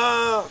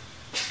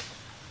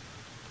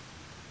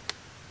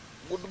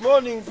good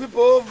morning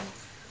people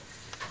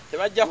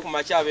tebajja ku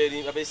macha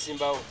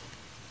abesimbawo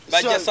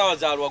bajja sawa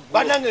za lwaggulu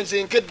banange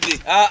nze nkedde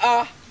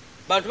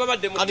bantu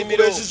babadde mu kati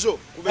nnimiro mubezizo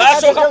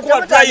basooka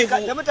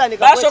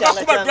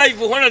kuba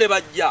drive honole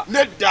bajja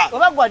nedda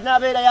oba gwa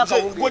nabeera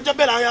yakawungi gwojja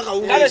beera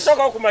yakawungi kale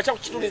sooka ku macha ku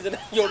kitulize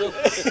nayo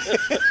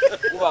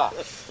kuba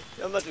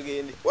yamba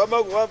tugende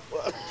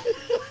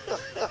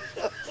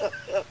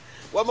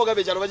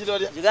wamogabe kyalo bakita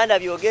batya Uganda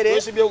Byogere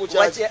wesimbyewo ku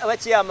kyaki wa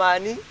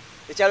chairman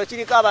ekyalo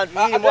kiriko abantu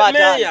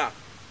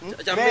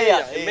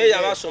 25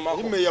 meya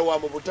basomako meya wa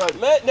mu butale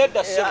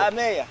nedda sebo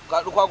meya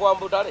lukwagwa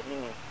mbutale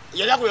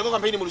yali akuyako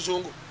kampeni mu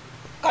luzungu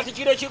kati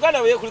kino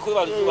Uganda bwe kuliko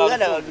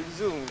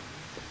baluzungu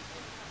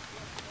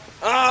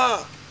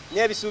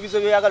n'ebisuubizo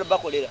by'oyagala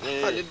bakolera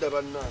nedda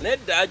banna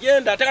nedda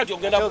agenda ate kati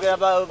ogenda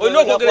olina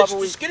okwogera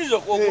kisikiriza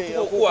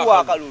okuwa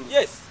Akalulu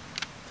yes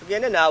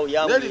tugende naawe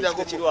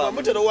yamukirwamu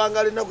mutera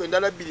owangala ennaku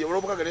endala bbiri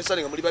olw'omukaga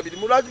nesale nga muli babiri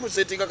mulwaki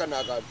musetinga kano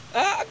akantu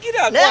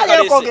naye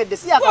akogedde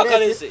si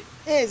akalese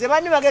ze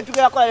banni bagenda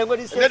tugenda kukola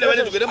nedda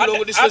bane tugende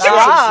mulongo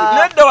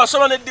nedda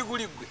wasoma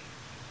n'eddiguli gwe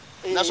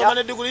nasoma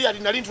n'eddiguli yali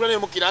nali ntula naye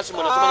mu kirasi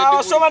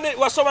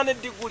wasoma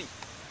n'eddiguli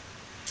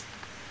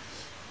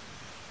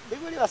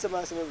diguli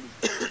basoma buli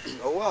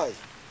owaayi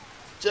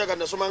kyeka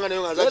nasomanga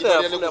nayo nga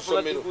nzakitwalira ne ku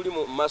ssomero eddiguli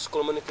mu mass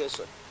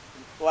communication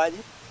waji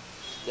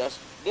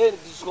then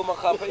this is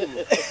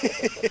campaign.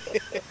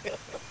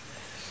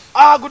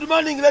 Good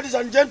morning, ladies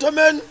and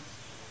gentlemen,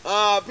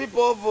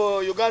 people of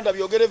Uganda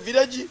Byogere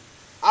village.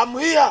 I'm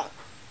here.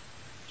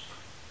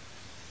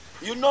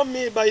 You know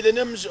me by the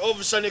names of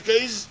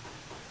Sanekais.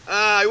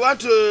 I want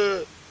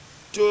to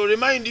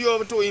remind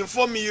you, to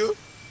inform you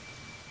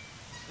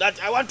that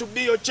I want to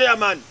be your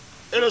chairman,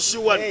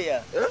 LC1.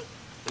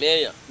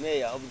 Mayor.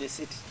 Mayor of the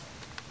city.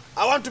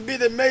 I want to be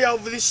the mayor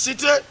of this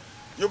city,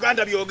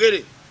 Uganda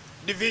Byogere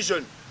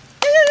division.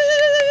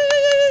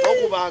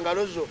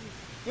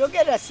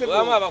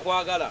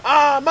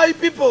 My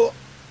people,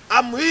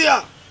 I'm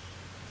here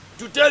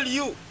to tell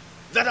you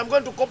that I'm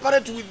going to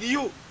cooperate with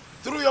you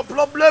through your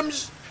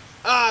problems,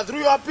 through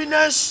your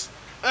happiness,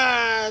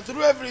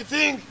 through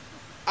everything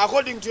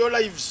according to your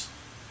lives.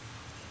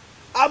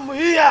 I'm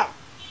here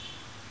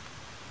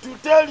to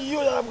tell you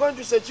that I'm going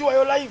to secure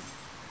your life,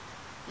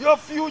 your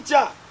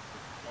future,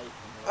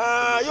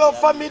 your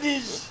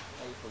families.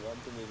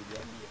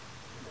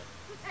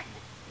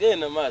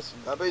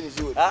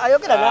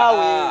 ayogera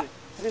naawe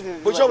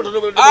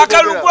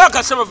Akalulu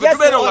akasema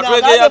vetubera nga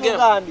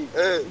twegeyagera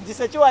nti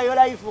sekiwayo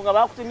life nga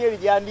bakutumye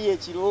ebijambi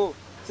ekiro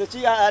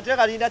seki ate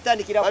kalinda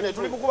tandikira ane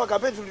tuli kukuba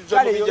kampeni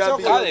tulizomu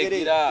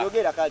bijambi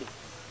yogera kale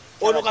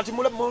ono kati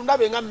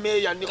mundabe nga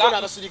meya nikola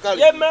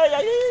abasirikale ye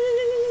meya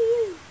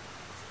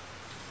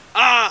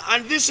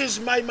and this is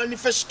my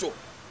manifesto.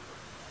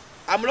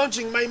 I'm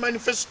launching my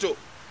manifesto.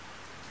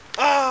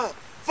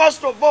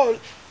 First of all,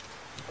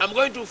 I'm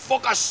going to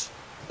focus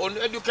on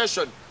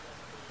education.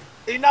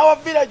 In our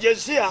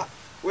villages here,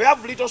 we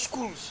have little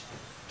schools.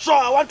 So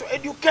I want to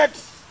educate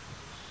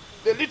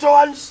the little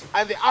ones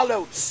and the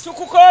adults.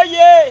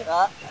 Tukukoye!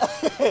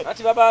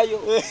 Ati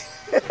babayo.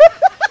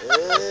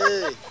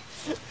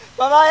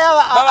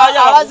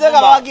 Babayo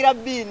abazenga bawagira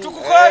bini.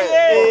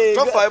 Tukukoye!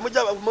 Tofa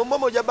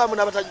moja bamu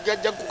na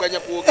batajja kukanya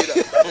kuogera.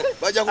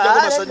 Baja kujako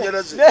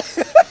masanyalaze.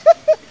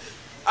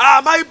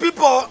 My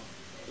people,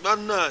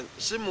 banna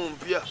simu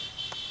mpya.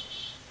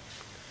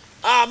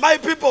 My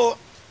people,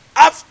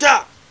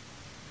 after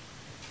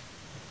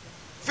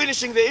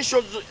finishing the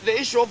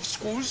issue of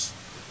schools,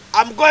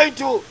 I'm going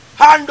to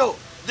handle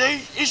the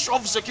issue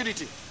of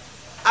security.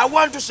 I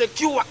want to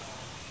secure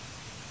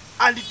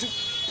and to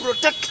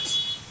protect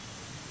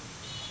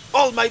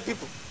all my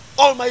people,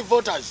 all my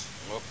voters.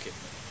 Okay.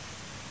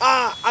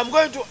 I'm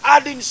going to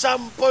add in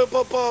some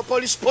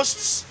police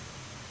posts.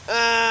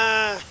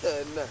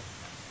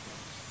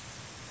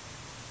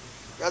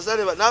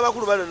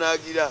 N'abakulu bano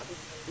naagira.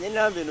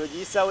 N'enamba eno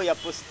giyisawo ya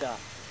posta.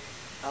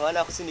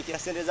 Abaana kusindikira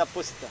sente za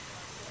posta.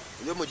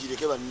 Ndio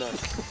mugireke bannange.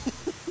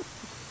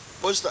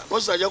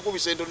 Posta ajja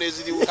kubisa ento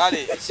n'eziriwo.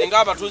 Kale singa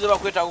abatuuze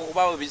bakwetako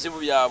okubawo ebizibu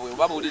byabwe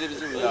obabuulira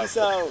ebizibu byabwe.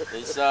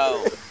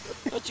 Ekisaawo.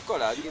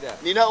 Okikola agira.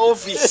 Nina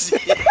office.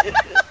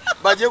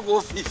 Baje ku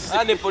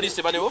office. Ne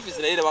police bane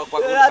office naye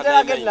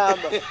bakwakwata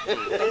namba.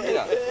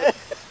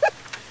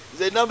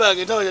 Ze namba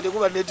yange ntawanya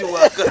tekuba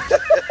network.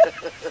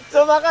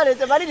 So makale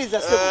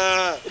temaliriza sebo.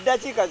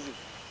 Dakika zi.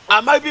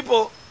 My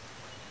people,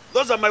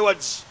 those are my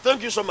words.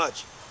 Thank you so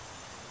much.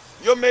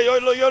 Your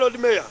Lord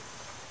Mayor,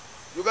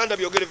 Uganda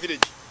Byogere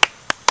village.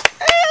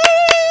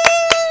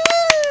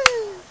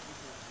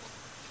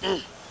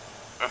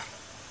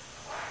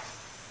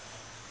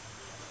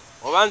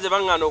 Obanze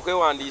bangana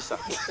okwewandiisa.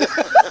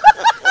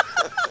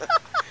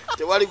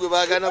 Tewali gwe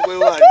baagana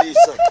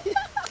kwewandiisa.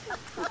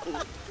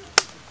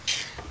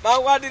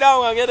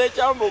 Bawandirawo ngere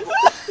kyambuko.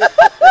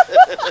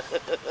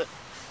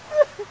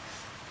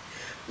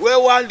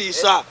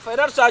 Wewandiisa.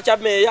 Fera tusacha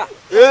meya.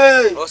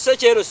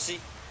 Osechero si.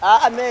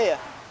 Meya.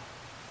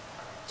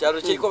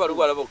 Kyalo kiriko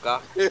balugwala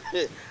bokka.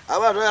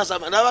 Abantu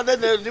yasama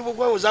n'abadde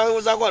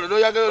ndibukwebuza kwano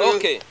n'oyagala.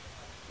 Okay.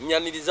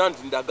 Nyaniriza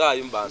nti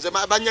ndagaayo mbanze.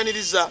 Nze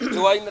banyaniriza.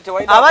 Tewalina.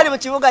 Abali mu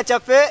kibuga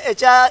kyaffe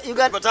ekya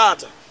Uganda.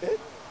 Patata.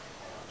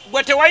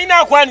 Bwe tewalina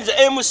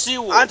akwaniza MC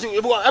wo. Anti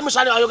MC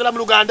ayogera mu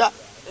Luganda.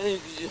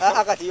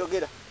 Akati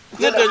yogera.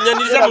 Ngende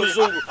nyaniriza mu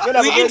Luzungu.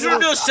 We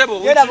introduce Sebo.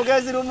 Ngenda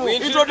bugezi lumu.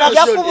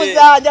 Introduction.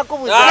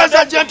 Njakubuza. Ladies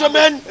and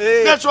gentlemen,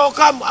 let's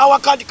welcome our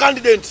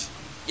candidate.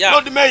 Yeah.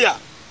 Lord Mayor.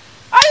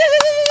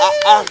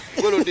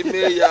 Lord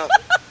Mayor.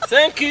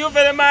 Thank you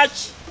very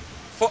much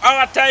for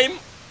our time.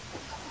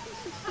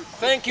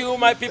 Thank you,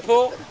 my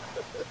people,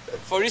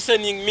 for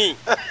listening me.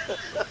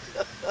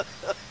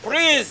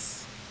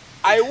 Please,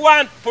 I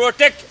want to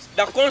protect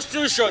the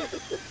Constitution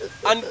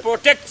and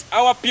protect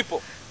our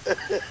people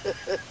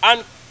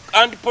and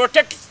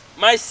protect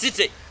my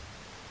city.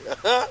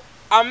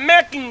 I'm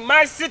making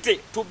my city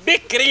to be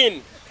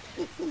clean.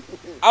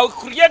 I'll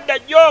create the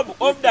job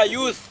of the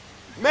youth.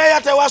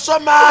 Mayor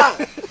tewasoma.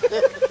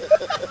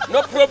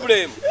 No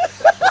problem.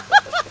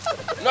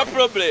 No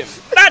problem.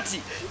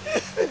 Daddy,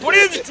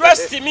 please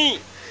trust me.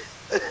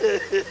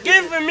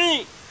 Give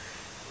me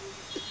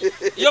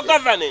your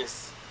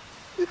governance.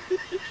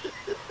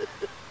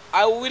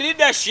 I will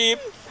leadership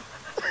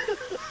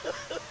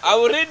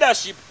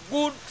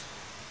good.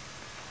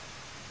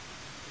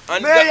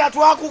 And Mayor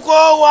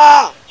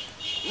twakukowa.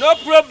 no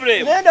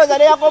problem. Nendo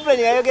zale ya complain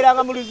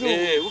yayogeranga mu Luzungu.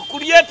 We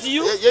create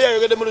you. Yeye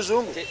ayogede mu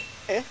Luzungu.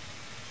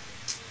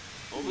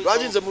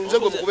 Lwajinze mu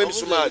nzengo mukube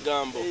emisumali.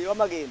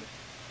 Wamagenda.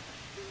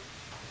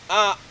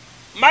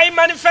 My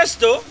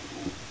manifesto,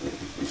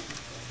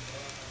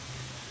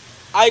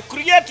 I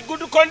create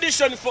good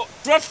condition for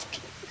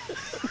traffic.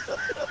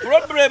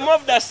 Problem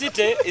of the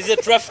city is a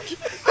traffic.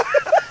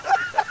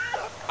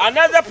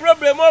 Another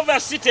problem of the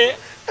city,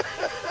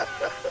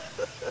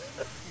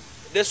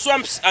 the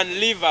swamps and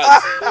rivers.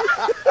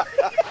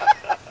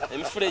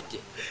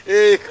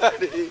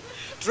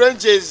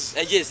 Trenches.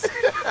 Yes.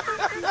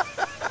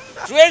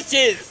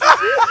 Trenches.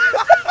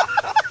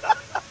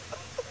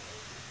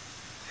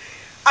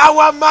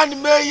 Our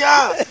man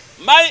Mayor.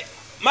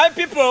 My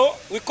people,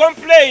 we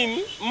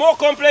complain, more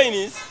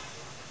complaints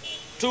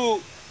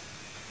to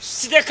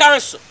city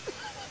council.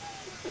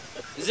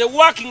 They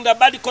work in the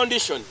bad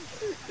condition.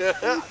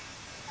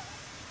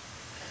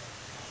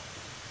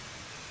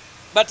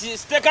 But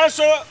city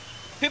council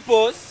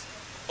peoples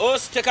or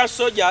city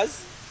council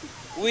soldiers,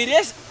 we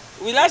just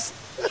help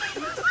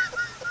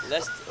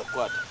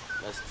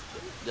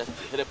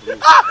me.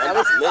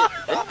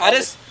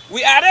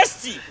 We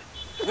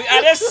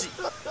arrest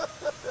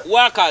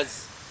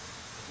workers.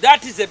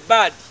 That is a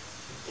bad.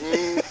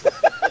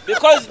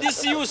 Because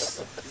this youth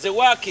is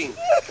working.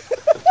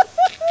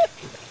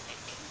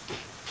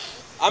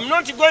 I'm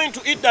not going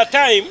to eat that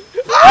time.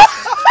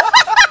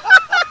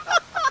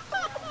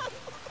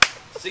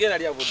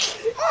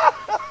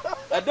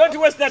 I don't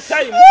waste that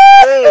time.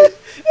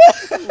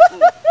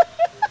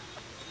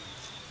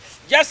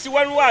 Just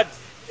one word.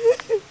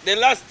 The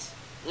last.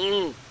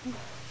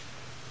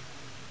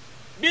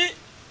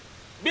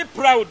 Be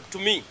proud to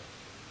me.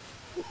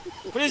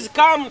 Please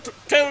come to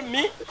tell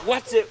me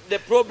what's the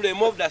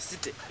problem of the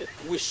city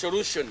with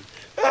solution.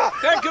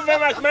 Thank you very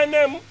much. My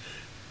name,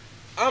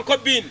 Uncle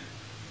Bean.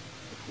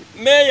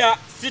 Mayor,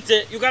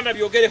 City, Uganda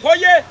Byogere.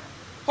 Hoye,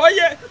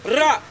 hoye,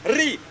 ra,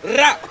 ri,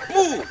 ra,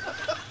 pu.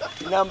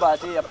 Number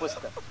ate ya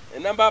posta.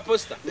 Number ya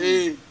posta.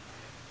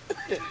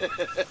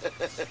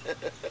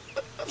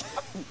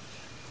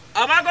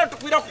 Am I going to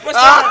quit up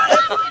posta?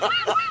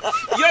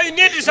 You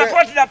need to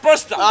support the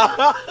poster.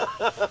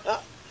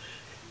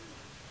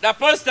 The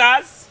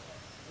posters,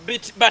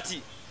 but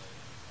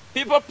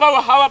people power,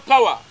 our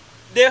power.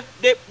 The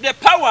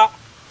power,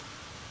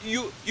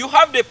 you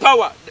have the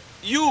power.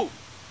 You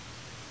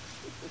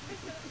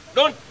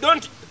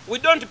we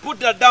don't put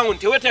that down.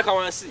 Teweteka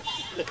wansi.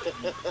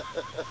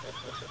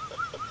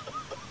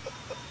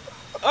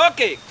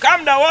 Okay,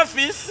 come to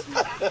office.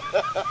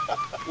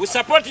 We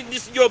support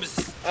these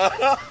jobs.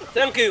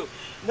 Thank you.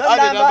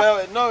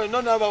 No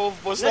number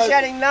of posters. No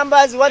sharing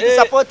numbers. We want to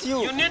support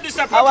you. You need to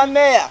support our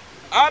mayor.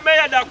 Our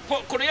mayor that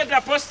create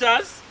the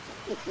posters.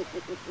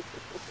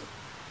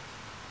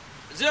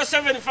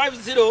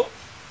 0750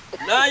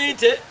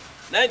 90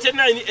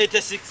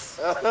 9986.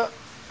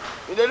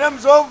 In the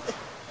names of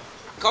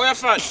Kawaya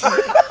Fund.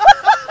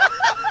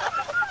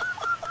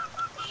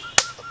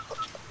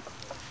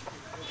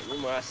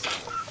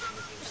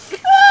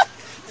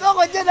 So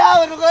go je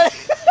nawe rugo.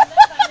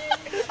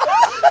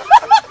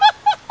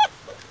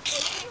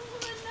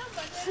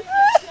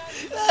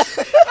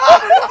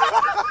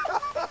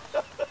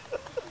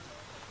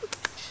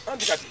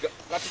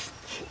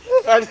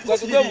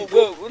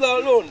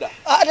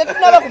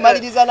 Tunaba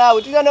kumaliriza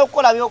naawe tulina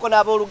n'okukola byoko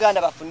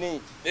n'abooluganda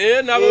bafune.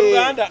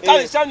 N'abooluganda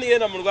kale sani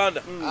yena mu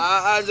Luganda.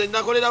 Nze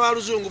nakolera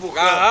baluzungu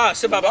bokka.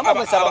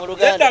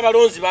 Nedda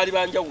abalonzi baali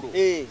banjawulo.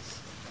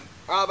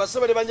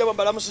 Abasebere banjawulo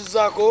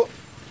mbalamusizaako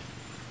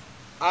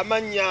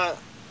amannya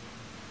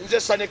nze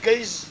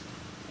Sanekeis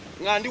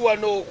nga ndi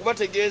wano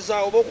okubategeeza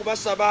oba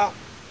okubasaba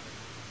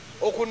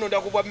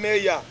okunonda ku bwa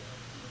meeya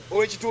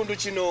ow'ekitundu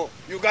kino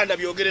Uganda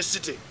Byogere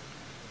City.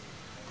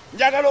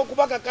 Njagala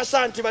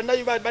okubakakasa nti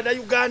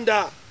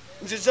bannayuganda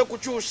nzize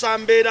kukyusa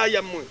mbeera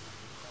yammwe.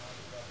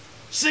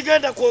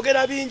 Sigenda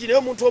kwogera bingi naye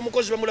omuntu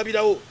omukozi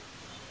bamulabirawo.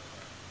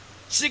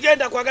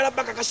 Sigenda kwagala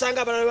bakakasa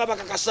nga abalala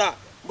babakakasa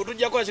mbu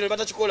tujja kola kino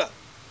batakikola.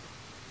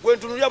 Gwe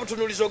ntunulira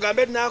butunulizo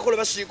gambe naakola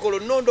basiikolo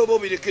nnondo oba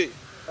obireke.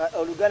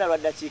 Oluganda lwa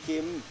ddakiika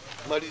emu.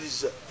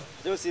 Maliriza.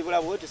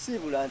 Siibula bw'otyo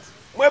siibula nti.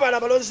 Mwebala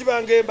abalonzi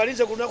bange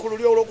mbalinze ku lunaku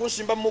luli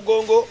olw'okunsimba mu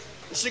mugongo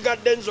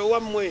nsigadde nze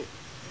owammwe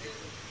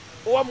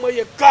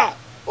yekka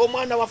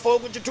omwana waffe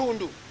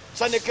w'okukitundu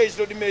Sanekeis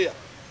Lord Mayor.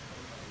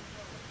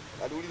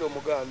 Aliwulira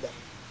Omuganda.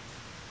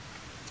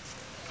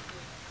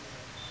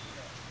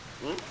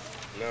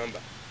 Namba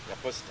ya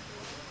posta.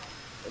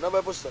 Enamba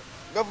ya posta.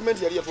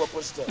 Government yali yatuwa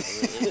posta.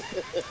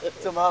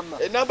 So mama.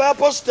 Enamba ya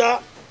posta.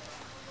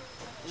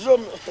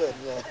 Zom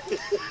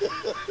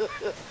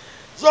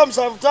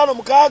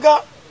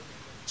 556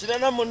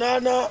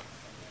 88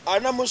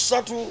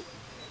 43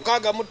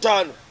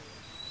 65.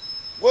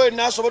 Gwe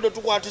nasobodde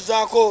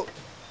tukwatizaako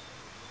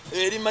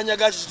eri manya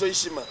ga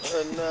kitoyisima.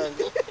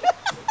 Nange.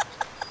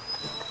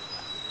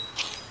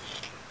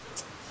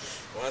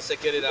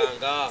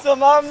 Wasekereranga. So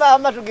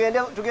mama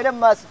tugende mu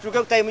maaso tuke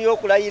ku time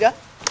y'okulayira.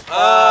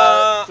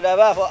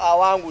 Tulaba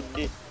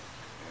awangudde.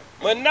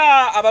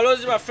 Mwenna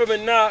abalozi baffe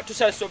mwenna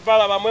tusanise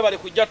obbala bamwe bali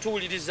kujja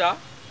tuwuliriza.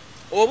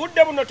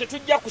 Obudde buno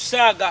tetujja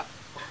kusaaga.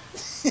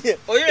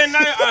 Oyo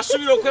yenna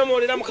asuubira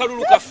okwemoolera mu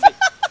kalulu kaffe.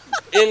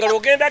 Engalo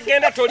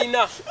genda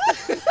tolina.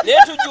 Naye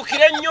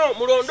tujjukire nnyo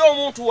mulonde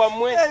omuntu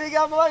wammwe.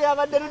 Ebigambo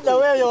byabadde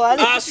luddawo eyo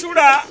wali.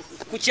 Asula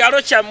ku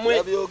kyalo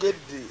kyammwe.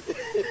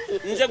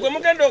 Nze gwe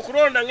mugenda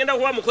okulonda ngenda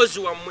kuba mukozi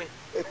wammwe.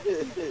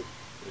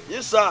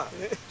 Yesa.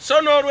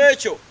 So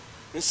n'olwekyo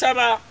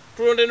nsaba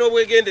tulonde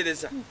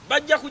n'obwegendereza.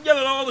 Bajja kujja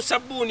babawa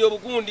obusabbuuni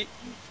obugundi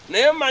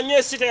naye manye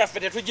esita yaffe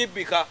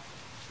tetugibbika.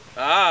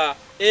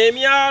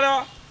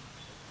 Emyala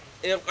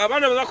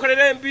abaana bwe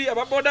bakolera embi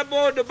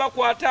ababodaboda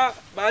bakwata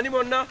baani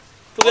bonna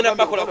tugenda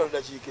bakolako.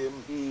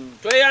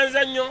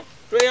 Tweyanza nnyo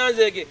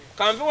tweyanzeege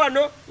kanve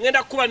wano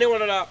ngenda kukuba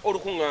newalala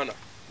olukuŋŋaana.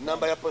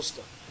 Namba ya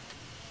posta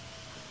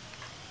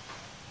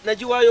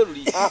nagiwaayo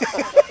luli.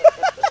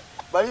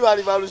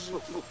 Bali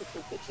baluzungu.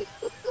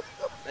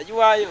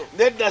 Nagiwaayo.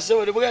 Nedda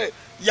sebo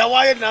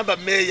yawaayo namba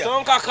meeya.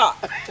 Tonkaka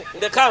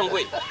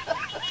ndekangwe.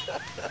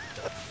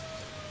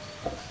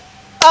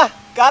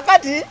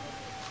 Kakati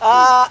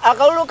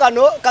akalulu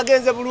kano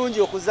kagenze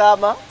bulungi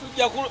okuzaama.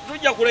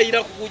 Tujja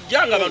kulayira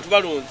kukujja nga abantu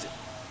balonze.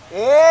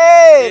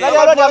 Bali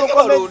alonda mu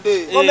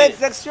comment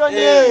section.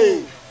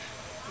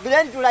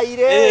 Birendi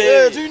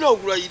tulayire. Tulina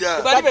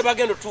okulayira. Bali be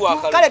bagenda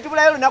tuwakala. Kale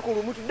tubulayo olunaku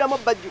lumu tuddamu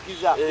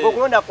bajjukiza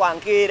okulonda kwa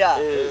nkeera.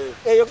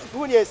 Eyo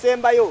tuuni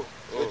esembayo.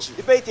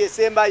 Debate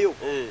esembayo.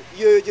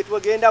 Yo gye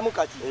tugendamu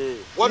kati.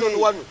 One on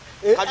one.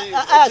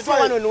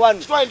 One on one.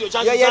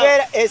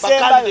 Yebeera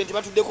esembayo. Nti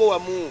batuddeko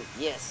wamu.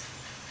 Yes.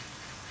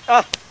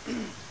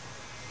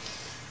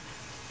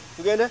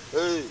 Tugende?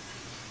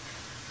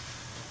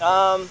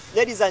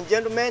 Ladies and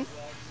gentlemen.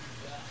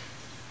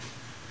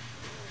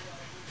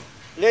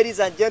 Ladies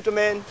and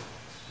gentlemen.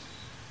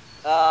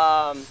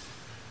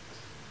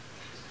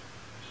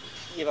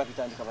 Yeba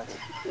bitandika bati.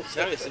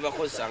 Sabe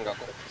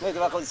sibakozangako. Mweke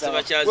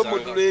bakozanga. Sibakyazanga.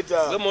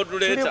 Gwe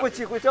modulator.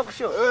 Tuli ku talk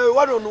show.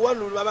 One on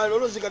one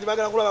abalozi kati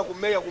bagala kulaba ku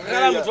meeya ku Kala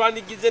meeya.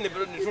 mutwandikize ne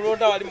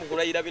tulonda wali mu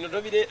kulayira bino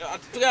tobire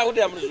tugenda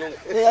kudira mu luzungu.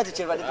 Ate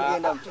kye bali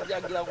tugenda.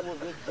 Tujagira ku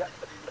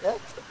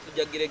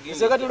tujagira gindi.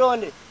 Seka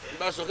tulonde.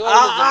 Basoke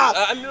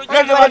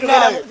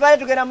Bali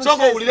tugenda mu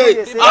Soko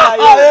ulire.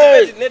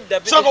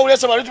 Soko ulire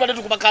sabali tubade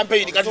tukuba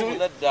campaign kati.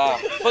 nedda.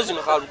 Kozi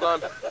no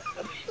kaluganda.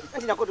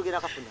 Ati nako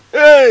tugenda kafuna.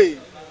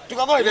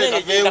 Tukakola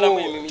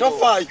kavewo.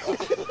 Tofayo.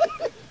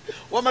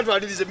 Wama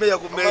tuadilize meya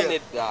ku meya.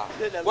 Nedda.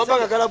 Wama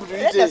kakalamu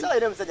tuite. Sasa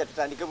ile msajja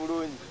tutandike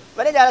bulungi.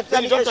 Maneja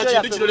atutandike show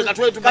ya.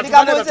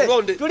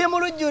 Tuli mu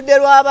lujjudde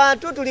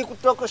lw'abantu tuli ku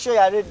toko show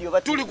ya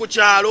radio. Tuli ku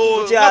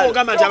kyalo. Nabo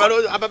gamba nti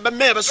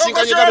abameya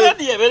basinkanye kabe.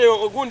 Radio ebere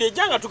ogundi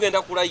ejanga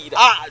tugenda kulayira.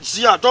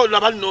 Siya to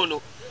labali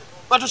nono.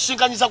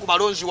 Batusinkanyiza ku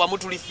balonzi wamu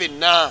tuli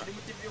ffenna.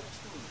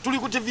 Tuli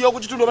ku TV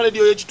okukitundu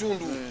radio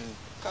y'ekitundu.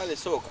 Kale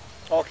soka.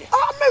 Okay.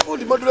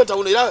 Megundi modulator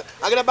uno era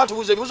agenda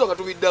batubuze ebibuzo nga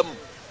tubiddamu.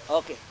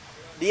 Okay.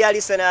 Dear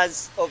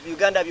listeners of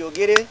Uganda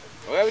Byogere.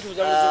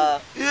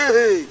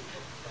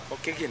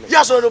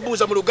 Yasobola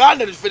obuuza mu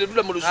Luganda nifene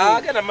tula mu Luzungu.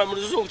 Agenda mu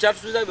Luzungu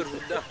kyatusuza bwe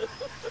tudda.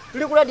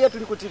 Tuli ku radio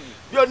tuli ku TV.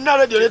 Byonna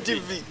radio ne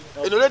TV.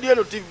 Eno radio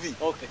eno TV.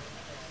 Okay.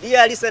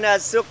 Dear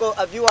listeners, so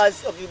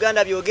viewers of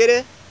Uganda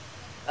Byogere,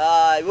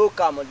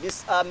 welcome on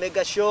this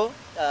mega show.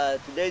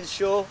 Today's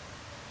show,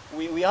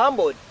 we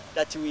humbled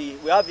that we're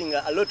having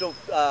a lot of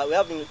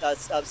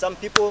some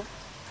people.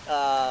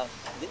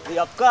 They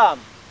have come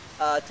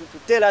to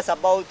tell us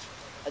about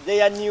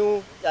their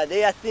new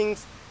their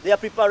things, their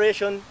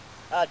preparation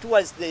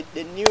towards the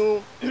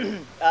new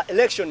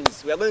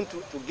elections we are going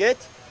to get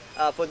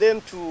for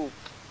them to.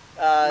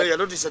 I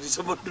noticed that it's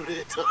a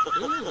moderator.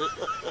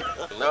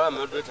 Now I'm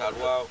moderator.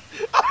 Wow.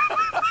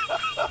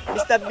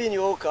 Mr. Bean,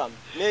 you're welcome.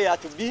 Mayor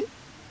to be,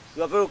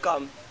 you are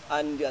welcome,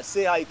 and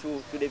say hi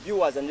to the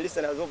viewers and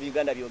listeners of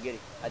Uganda Byogere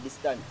at this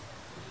time.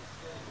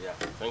 Yeah,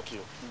 thank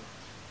you.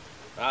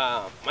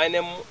 My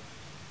name,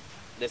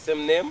 the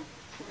same name.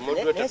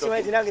 Moderator. Don't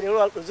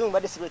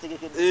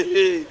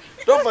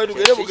find to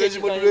get a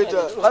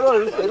moderator.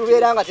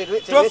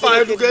 Don't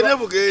find to get a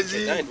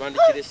bugezi.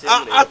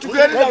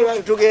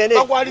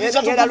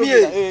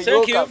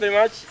 Thank you very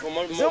much.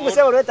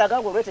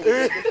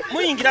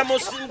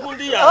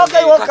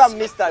 Okay, welcome,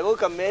 Mr.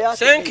 Welcome, Mayor.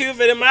 Thank you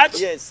very much.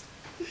 Yes.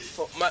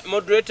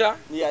 Moderator.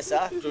 Yes,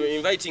 sir. To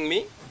inviting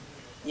me.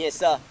 Yes,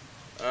 sir.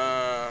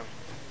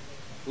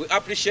 We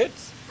appreciate.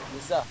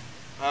 Yes, sir.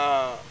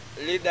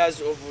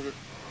 Leaders of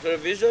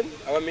television,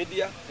 our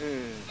media,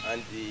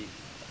 and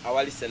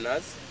our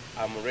listeners.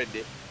 I'm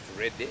ready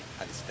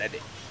and steady.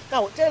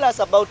 Now, tell us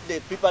about the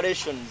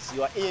preparations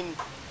you are in,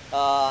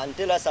 and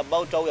tell us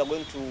about how we are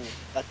going to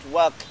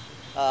work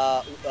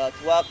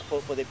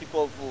for the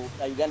people of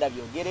Uganda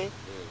Byogere,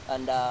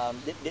 and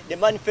the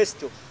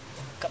manifesto.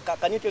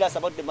 Can you tell us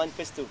about the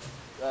manifesto?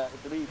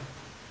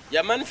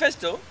 Yeah,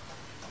 manifesto.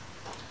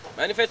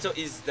 Manifesto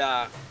is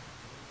the.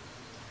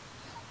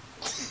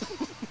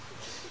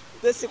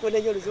 This is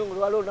when you're losing the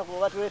alone of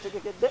what we're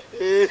taking.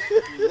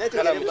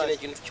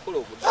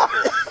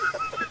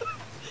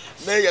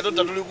 Mayor, don't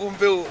do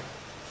Gumpel.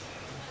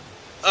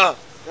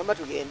 Number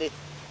to get it.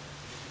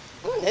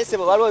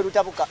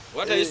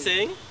 What are you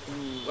saying?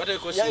 What are you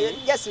questioning?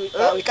 Yes,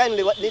 we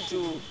kindly need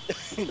to.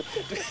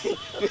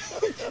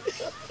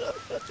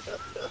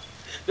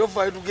 Don't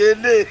fight to get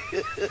it.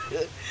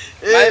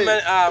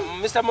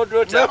 Mr.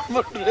 Moderator.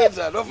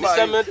 Mr.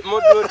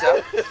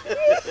 Moderator.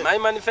 My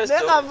manifesto.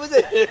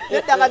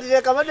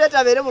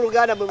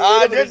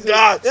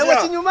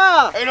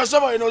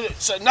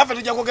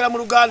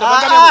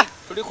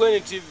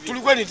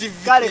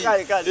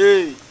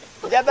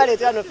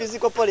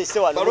 Physical policy.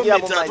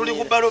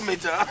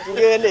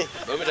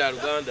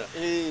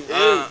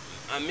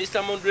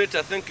 Mr.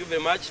 Moderator, thank you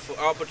very much for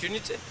our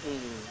opportunity.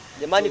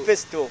 The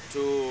manifesto.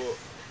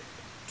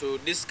 To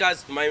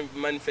discuss my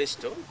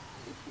manifesto,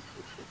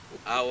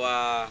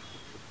 our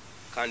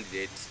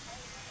candidate,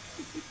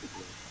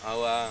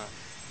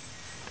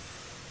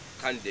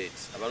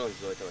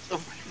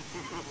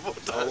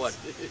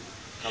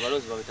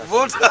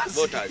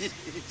 voters.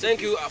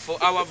 Thank you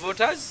for our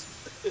voters.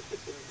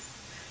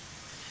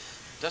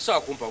 That's how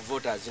I come for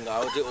voters in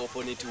our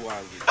opponent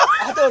wangi.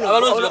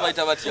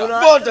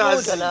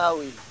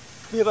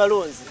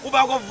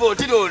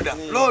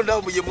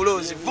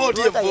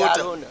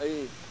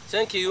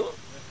 Thank you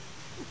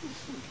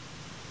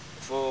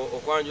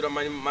for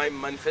my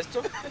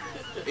manifesto.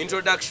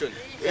 Introduction.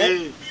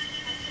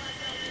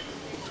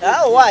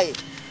 Why?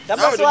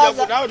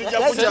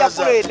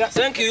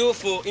 Thank you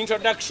for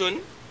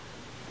introduction.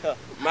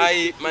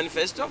 My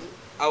manifesto,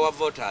 our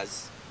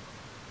voters.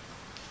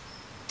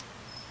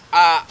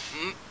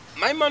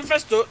 My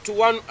manifesto to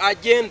one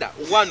agenda,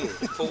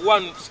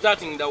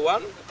 starting the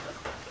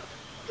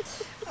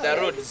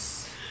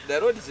roads. The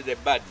road is the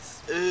bads.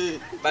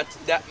 But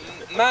the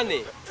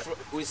money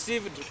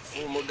received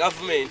from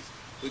government,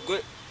 we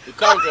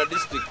count the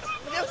district.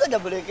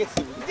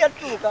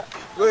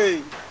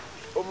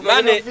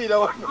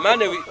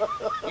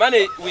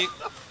 Money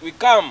we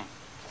come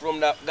from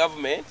the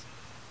government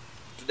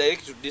to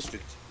direct to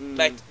district.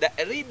 But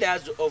the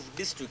leaders of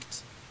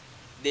district,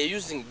 they're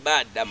using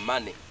bad the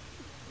money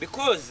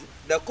because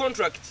the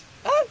contract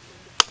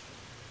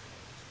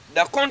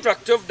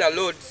of the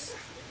lords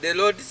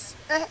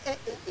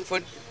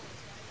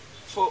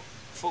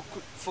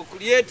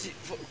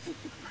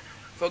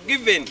for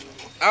giving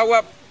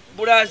our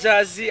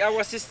brothers,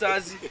 our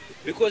sisters,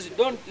 because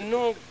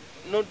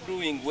not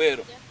doing well.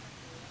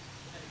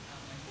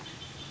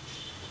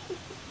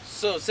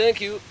 So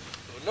thank you,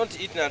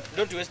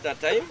 don't waste that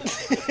time.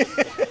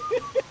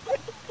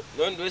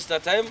 Don't waste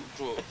that time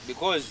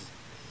because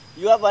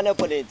you have an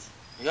opponent.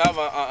 You have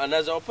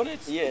another opponent?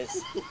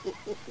 Yes.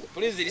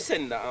 Please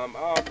listen,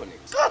 our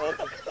opponent.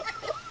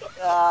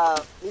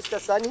 Mr.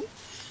 Sunny,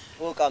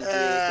 welcome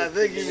to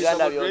thank you,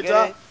 Uganda Mr.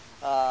 Moderator.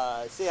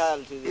 Byogere. Say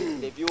hello to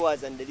the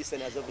viewers and the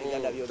listeners of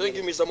Uganda Byogere. Thank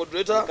you, Mr.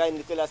 Moderator.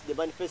 Kindly tell us the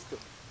manifesto.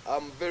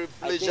 I'm very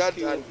pleasured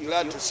and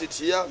glad to sit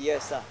here.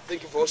 Yes, sir.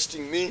 Thank you for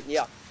hosting me.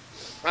 Yeah.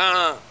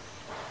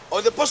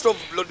 On the post of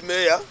Lord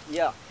Mayor,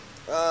 yeah.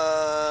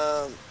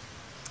 I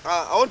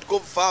won't go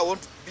far, I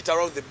won't beat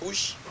around the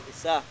bush.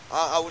 Sir.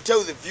 I will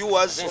tell the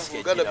viewers of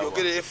Uganda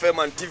Byogere FM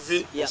and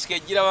TV. Yeah. Mr.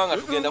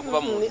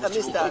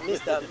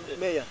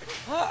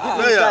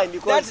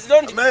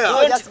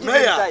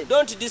 Mayor.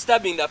 Don't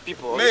disturbing the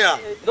people. Mayor.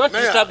 Don't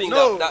disturbing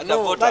the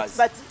voters.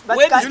 But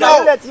where can is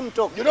you let him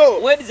talk? You know,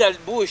 where is the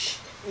bush?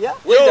 Yeah.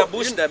 Where is the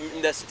bush in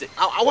the city?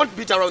 I won't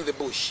beat around the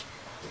bush.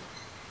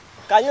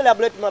 Can you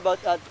elaborate more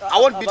about that? I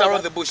won't beat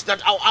around the bush.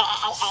 That I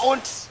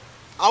won't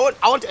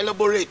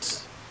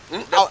elaborate.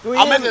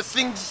 I'll make the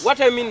things. What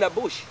I mean the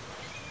bush?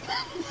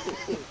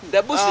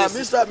 The bush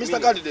is Mr.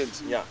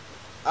 Candidate. Yeah.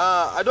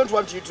 I don't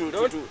want you to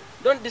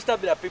don't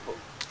disturb the people.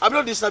 I'm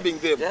not disturbing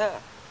them. Yeah.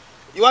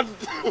 You want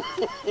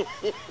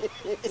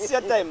it's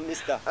your time,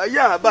 mister.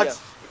 Yeah, but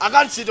I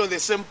can't sit on the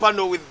same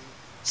panel with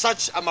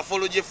such a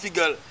morphology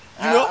figure.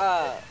 You know?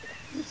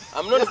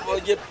 I'm not for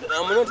figure.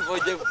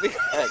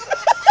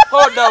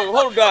 Hold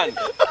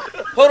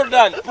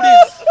on,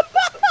 please.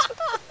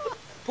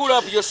 Pull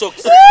up your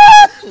socks.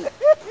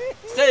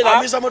 Stay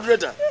there. Mr.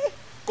 Moderator.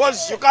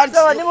 Because you can't.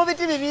 Moderator.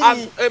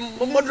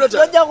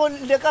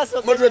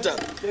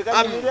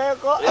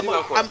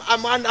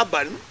 I'm an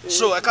urban,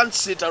 so I can't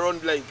sit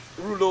around like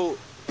rural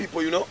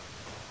people, you know.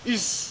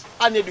 Is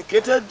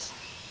uneducated.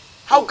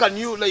 How can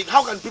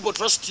people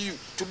trust you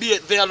to be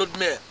their Lord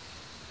Mayor?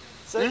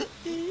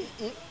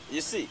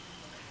 You see.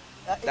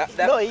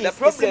 The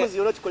problem is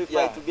you're not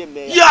qualified to be a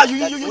mayor. Yeah,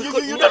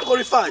 you're not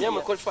qualified. Yeah,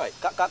 I'm qualified.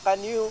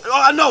 Can you?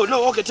 Oh,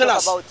 no. Okay, tell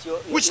us. About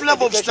which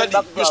level of study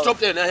you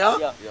stopped in?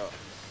 Yeah.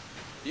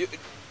 Do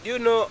you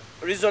know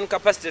reason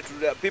capacity to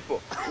the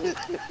people?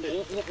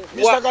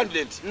 Mr.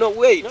 Candidate. No,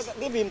 wait. No,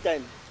 give him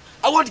time.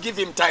 I won't give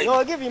him time.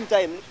 No, give him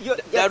time.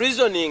 The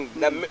reasoning,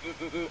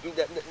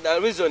 the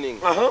reasoning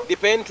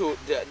depend to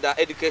the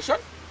education.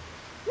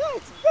 Yeah,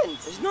 it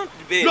depends. It's not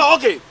debate. No,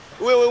 okay.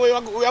 We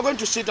are going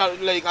to sit at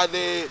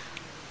the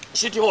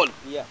city hall.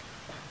 Yeah.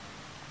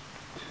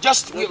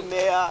 Just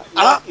mayor,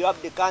 you have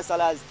the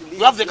councillors to lead.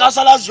 You have the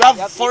councillors. You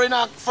have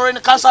foreign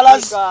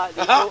councillors.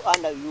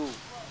 Under you.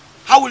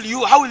 How will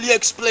you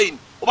explain?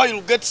 Or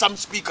you'll get some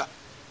speaker.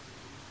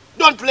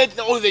 Don't let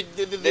all the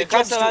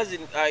councillors.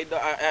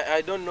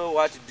 I don't know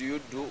what do you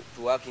do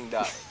to working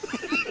there.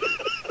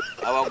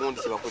 Our going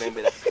to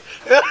Bakulembera.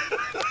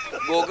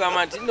 Go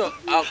government, no.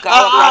 Our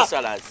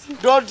councillors.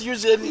 Don't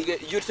use any.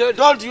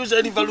 Don't use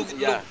any value.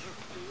 Yeah.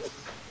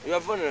 You are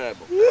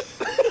vulnerable.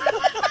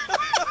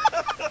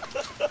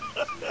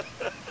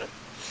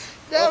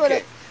 Okay.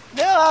 Thank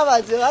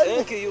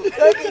you.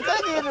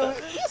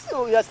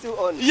 You are still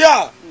on.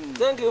 Yeah.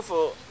 Thank you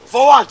for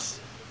what?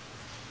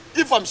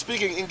 If I'm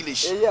speaking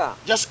English,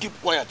 just keep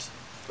quiet.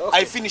 Okay.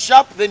 I finish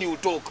up, then you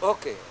talk.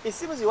 Okay. It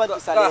seems you want to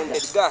surrender.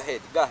 Go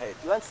ahead.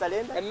 You want to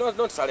surrender? And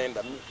not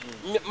surrender.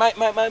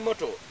 My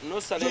motto, no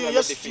surrender.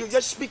 You're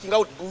just speaking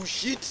out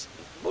bullshit.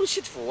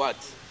 Bullshit for what?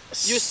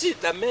 You see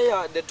the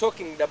mayor, they're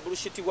talking the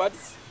bullshitty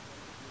words.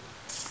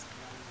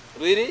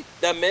 Really?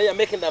 The mayor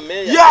making the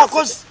mayor. Yeah,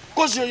 because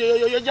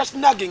you're just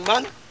nagging,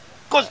 man.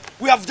 Because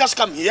we have just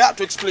come here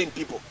to explain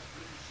people.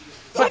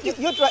 But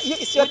you try.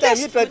 It's your time.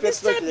 You try to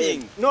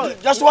explain. No,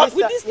 just what?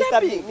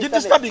 You're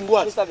disturbing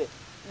what?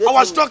 I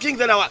was talking,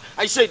 then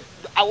I said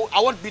I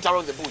won't beat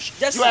around the bush.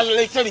 You are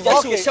like telling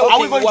us. Okay. Are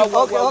we going to?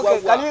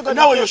 Okay.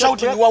 Now you're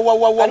shouting. Can we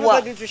go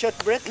into short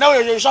break? Now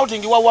you're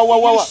shouting.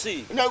 You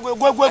see. Go.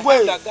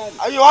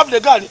 You have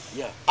the gun.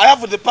 Yeah. I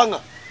have the panga.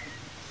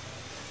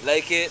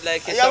 Like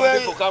some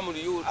people come to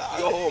your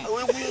home.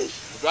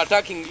 They're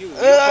attacking you.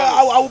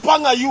 I will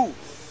panga you.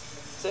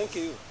 Thank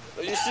you.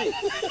 You see,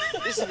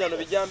 this is gonna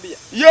be Jambia.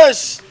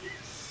 Yes.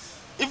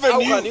 Even how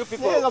you. Can you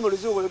people, how can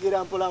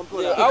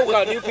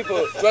you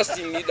people trust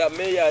in the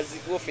mayor's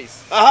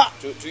office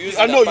to use?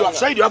 I know you have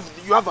said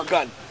you have a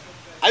gun.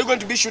 Are you going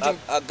to be shooting?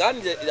 A gun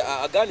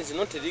is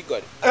not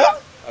illegal.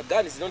 A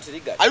gun is not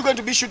illegal. Are you going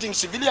to be shooting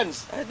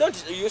civilians? I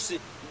don't. You see,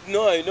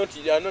 no,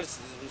 you are not.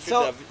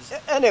 So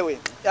anyway,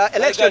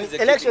 election is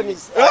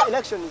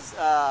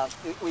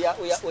we are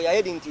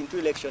heading into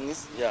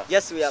elections. Yeah.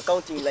 Yes, we are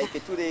counting like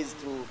 2 days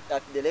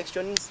at the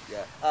elections.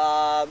 Yeah.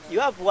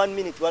 You have 1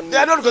 minute. They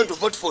are not going to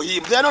vote for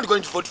him. They are not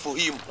going to vote for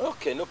him.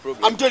 Okay, no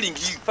problem. I'm telling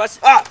you. First,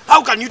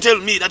 how can you tell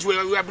me that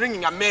we are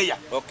bringing a mayor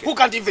who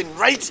can't even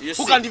write,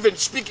 who can't even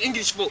speak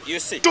English for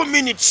 2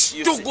 minutes,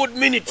 2 good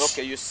minutes?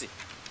 Okay, you see.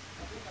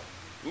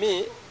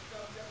 Me,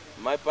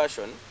 my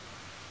passion,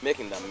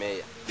 making the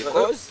mayor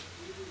because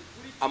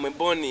I'm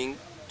born in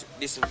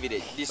this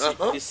village, this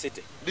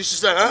city. This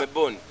is I'm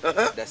born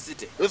the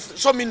city.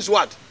 So means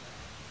what?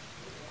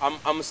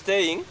 I'm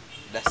staying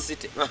the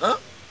city.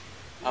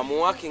 I'm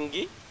working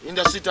in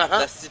the city.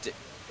 The city.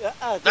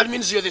 That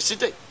means you're the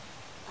city.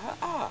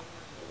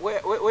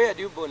 Where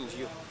do you born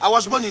you? I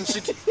was born in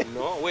city.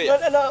 No,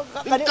 where? No.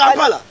 In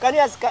Kampala. Can you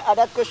ask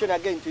that question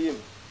again to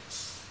him?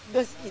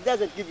 It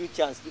doesn't give you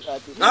chance to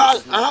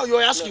You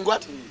are asking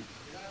what?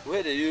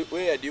 Where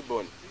are you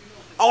born?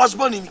 I was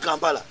born in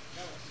Kampala.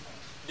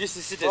 This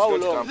is city is not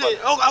Kampala.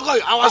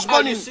 Okay, I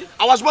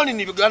was born in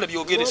Uganda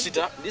Byogere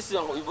city. This is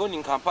you born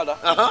in Kampala.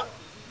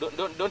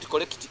 Don't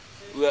correct it.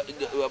 We are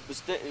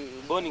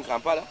born in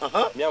Kampala.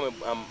 Me,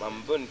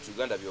 I'm born in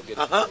Uganda Byogere.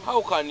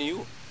 How can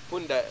you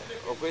put the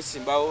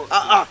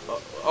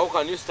how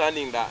can you stand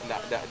in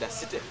the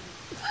city?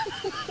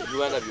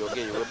 Uganda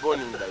Byogere. You were born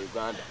in the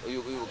Uganda.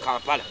 You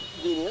Kampala.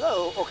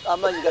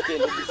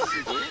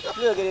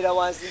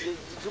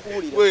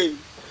 Wait.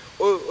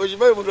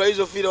 Ojimaye muntu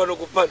ayizo fira wano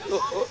kupata.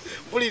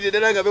 Pulide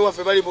denanga bewa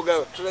febali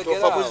mugawa.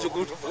 Tofa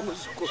muzukuru.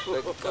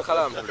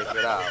 Kakalamu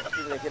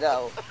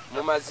lekerawo.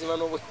 Mu mazima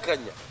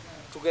n'obwekanya.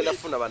 Tugenda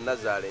funa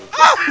bannazale.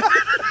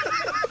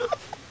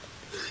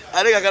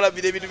 Ale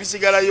kakalabire ebintu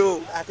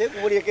bisigalayo. Ate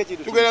kumuliyeko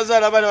ekintu. Tugenda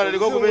zaala abaana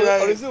baliko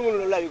okubeera. Oluzungu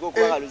lulabiko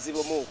kwa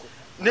luzibo muko.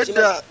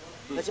 Nedda.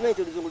 Nakimanyi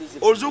oluzungu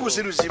luzibo. Oluzungu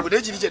si luzibo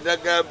n'ekiri kye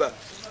nagamba.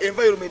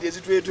 Environment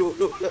ezitweto.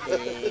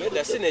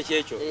 Nedda si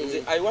nekyekyo.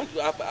 I want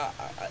to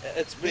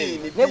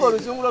explain. Nebo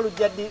oluzungu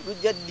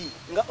lujjaddi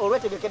nga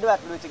olwetegekedde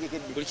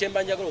batulwetegekedde. Buli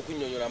kyemba njagala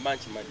okunnyonnyola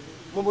manchi manyi.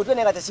 Mu mutwe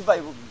naye nga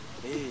tekivayo bubi.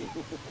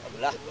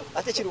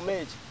 Ate kiruma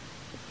ekyo.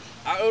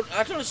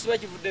 Ate olusiba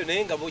kivuddeyo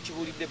naye nga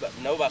bokibuulidde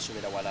nabo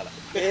basomera walala.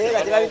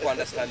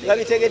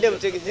 Babitegedde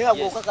butegedde nga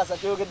gwokakasa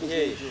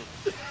kyogedde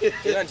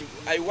kira nti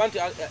I want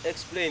to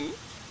explain.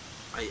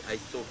 I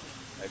talk.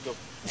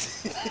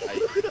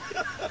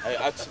 I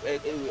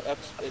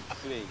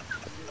explain.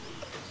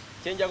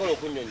 Kyenjagala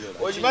okunnyonnyola.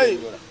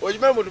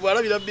 Ojimaye muntu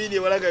bw'alabira bbiini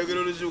ewalaga ayogera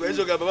oluzungu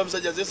ayinza ogamba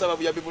bamusajja zeesaba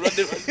buyambi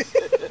mulwadde.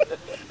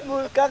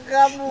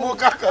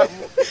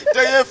 Mukakamu.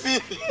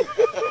 Teyeefiiri.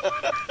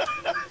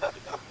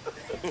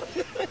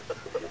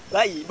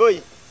 Bayi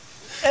boy.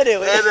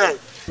 Anyway.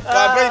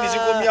 Campaign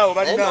zikomyawo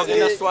bannange.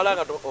 Naswala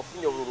nga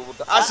ofunye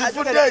obulubuta.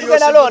 Asifuddeyo.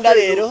 Tugenalonda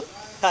leero.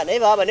 Naye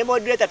baba ne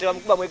moderator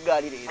tebamukubamu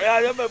eggaali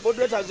leero. Yamba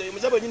moderator nze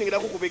muzabo nyingi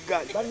nakukuba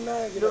eggaali.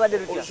 Bannange lubadde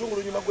lutya. Oluzungu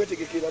lunyuma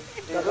gwetegekera.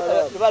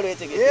 Luba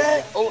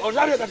lwetegekera.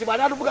 Ozalwe kati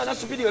bw'anaatuvuga na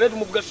supidi leero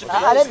tumuvuga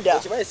supidi. Aledda.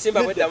 Kimanyi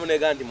Simba bweddamu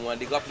negandi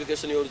muwandiika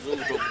application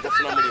y'oluzungu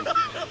tofuna mulimu.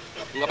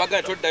 Nga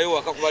bagane toddayo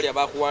waka kubali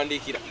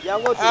abakuwandiikira.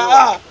 Yango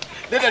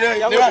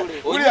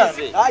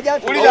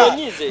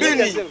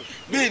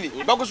Bini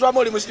bakuswamu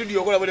oli mu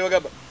studio okola bwe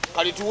bagamba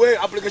kali tuwe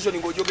application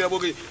ng'ojogera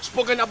bwogere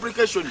spoken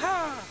application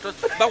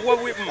bakuwa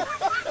mu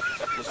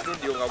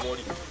studio nga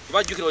mwoli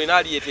tubajjukira olina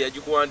aliyete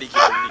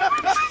yagikuwandiikira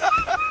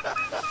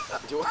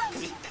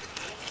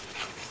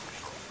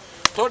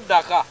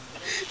toddaka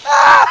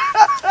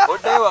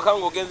oddayo waka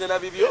ng'ogenze na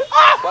bibyo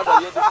kwata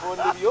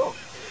byedifondi byo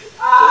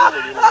toli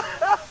mulimu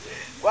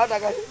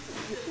kwataka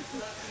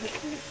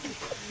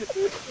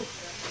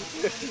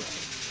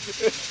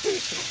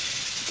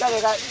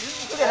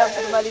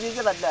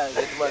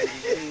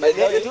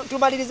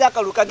tumalirize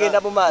akalu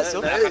kagenda mu maaso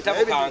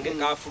akatabo kange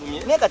kafulumye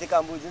naye kati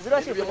kambuuzi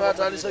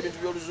mwatandisa ebintu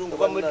by'oluzungu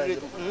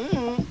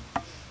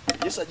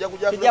Yesu ajja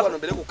kujja wano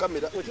mbere ku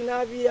kamera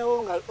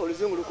wetunaaviirawo nga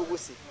oluzungu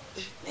lukuguse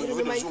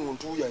oluzungu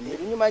ntuyanye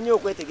lunyuma nnyo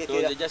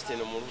okwetegekera tonze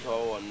Justin omuntu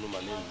awo wannuma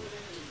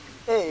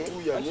n'enyo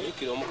ntuyanye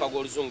omukago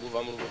oluzungu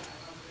luva mu lubuto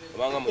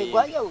obanga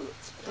muyigwayawulo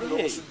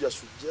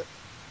omusujjasujja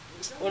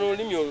wano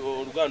olulimi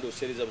oluganda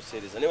oseereza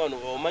buseereza naye wano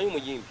omanyi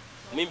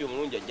muyimbi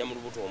omulungi ajja mu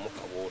lubuto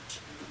omukka bwoti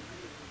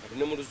kati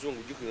ne mu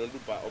luzungu jjukira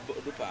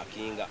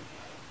odupaakinga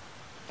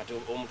kati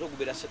omutwe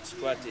gubeera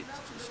strategy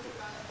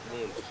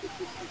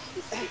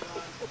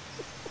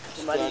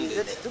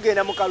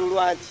tugenda mu kalulu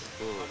anti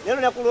naye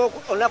olunaku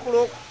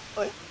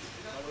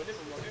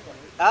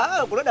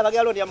kulonda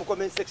bagala londya mu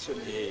comment section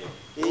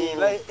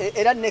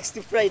era next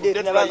Friday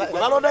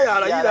balonda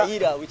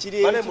yalayira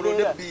wikiri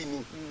mulonde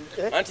bbiini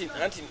anti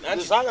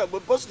sanga bwe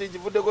posti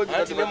givuddeko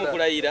anti ne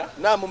mukulayira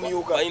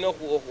namumyuka alina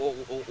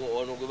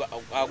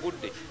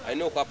agudde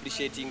alina oku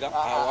appreciatinga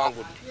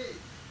awangudde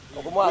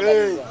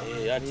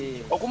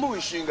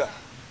okumuwishinga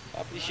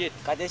appreciate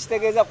kati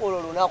ekitegeeza ku olwo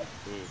olunaku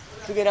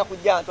tugenda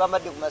kujja ntu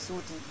amadde ku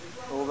masuuti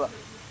oba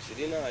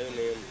sirinayo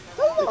n'emu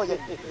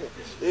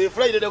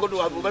Friday nako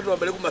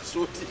tuwambale ku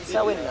masuuti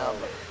sawa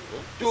ennamba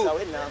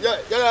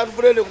yagala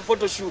tufulende ku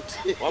photoshoot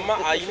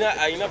wama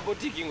ayina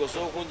boutique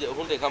ng'osobola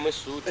okunteekamu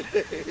essuuti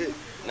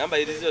namba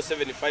eri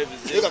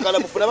 0750 kakala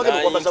mufuna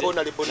bagenda kwambaza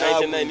bona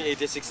libonaabo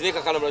 9986 ne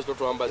kakala mulasi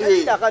totwambaza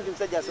akanti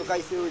omusajja asooka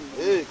ayiseewo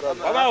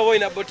wama oba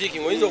olina boutique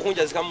ng'oyinza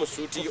okunjazikamu mu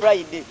suuti yo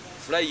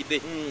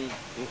Friday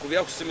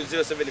nkubira ku simu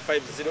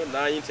 0750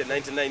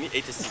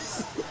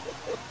 9986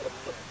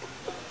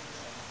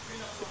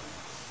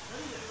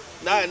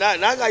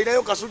 nanga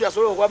alinayo kasudi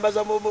asobola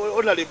okwambaza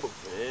honorable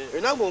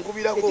enange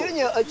onkubirako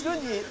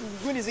ekirungi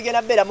gundi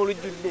zigenda beera mu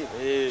lujjudde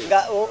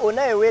nga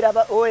onaye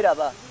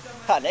weeraba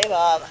naye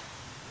baba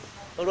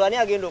olwani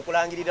agenda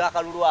okulangirira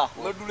akalulu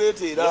ako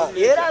maduleeta era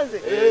era nze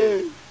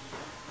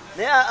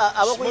naye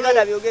abo ku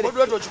Uganda Byogere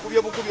moderator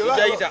okikubye bukubye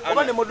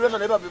oba ne moderator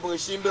naye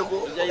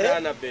babwesimbeko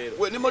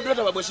ne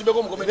moderator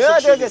babwesimbeko mu comment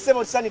section naye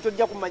sema tusani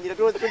tojja kumanyira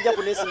tojja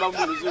kunesimba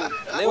mu luzungu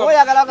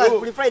oyagala nga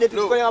buli Friday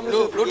tukolera mu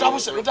luzungu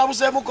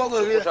lotabusemu kongo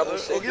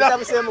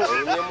lotabusemu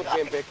nyemu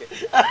kwempeke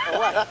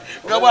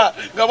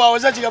ngabwa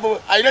waza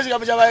kigambo ayina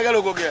kigambo kyabayagala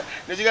okogera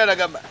ne kiganda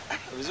gamba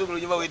bizungu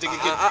lunyuma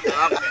wetekeke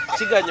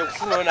kiganye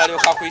kufuna ona lyo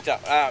kakuita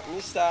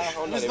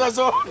Mr.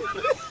 so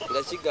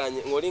nga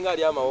kiganye ngolinga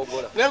ali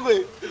amawogola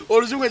negwe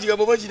oluzungu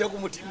ekigambo bakira ku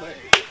mutima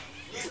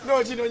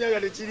no kino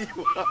nyaga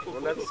tekiriwo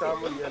ona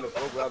tusamu yana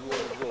program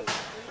y'oluzungu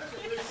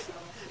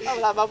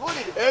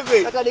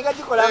egwe katandika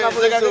kikolanga mu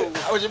luzungu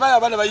okimanya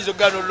abaana bayizo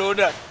gano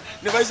londa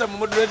ne bayisa mu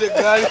moderator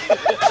gali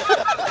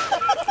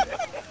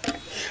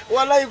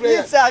wallahi bro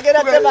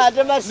agera tema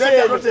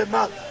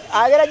tema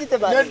agera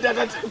jitema nedda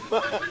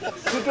tatema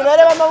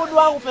tutulele ba maudu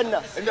wangu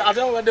fenna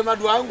ate obadde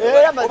madu wangu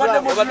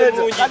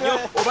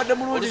obadde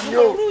mulungi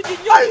nnyo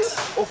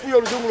ofuye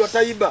oluzungu lwa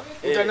Taiba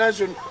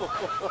International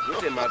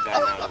utemagana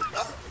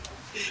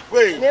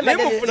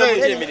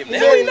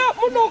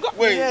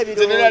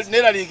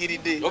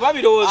neraliikiridde oba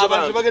birowoozo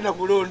abantu bagenda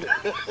kulonda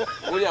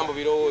William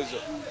birowoozo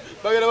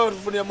bagenda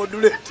batufunira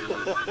modulator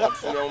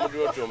tufunira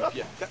modulator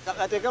ompya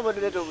ateka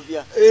modulator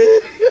ompya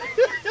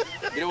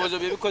birowoozo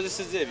bye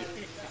bikozeseza ebyo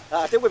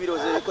ate gwe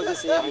birowoozo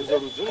bikozeseza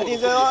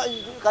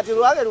kati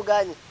lwange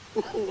luganye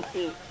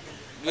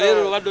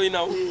lero lwabadde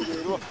olinawo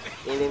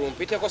olwo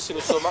lumpiteko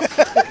silusoma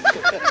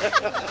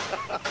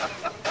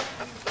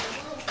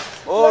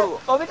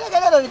olwo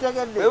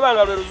obitegedde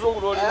webanga lwe luzungu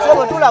lwolina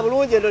sebo tula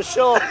bulungi eno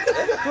show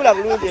tula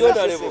bulungi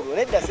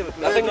nedda sebo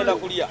natengenda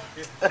kulya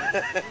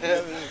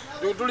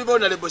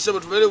tulibona lebo sebo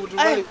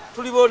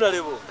tulibona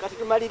lebo kati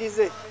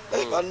tumalirize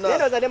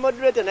neno za ne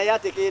moderator naye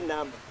ateke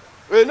enamba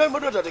no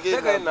moderator ateke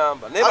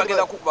enamba naye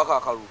bagenda kukubako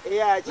Akalulu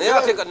naye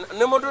bateka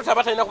ne moderator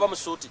batalina kuba mu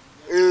suuti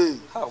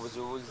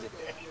buzibuze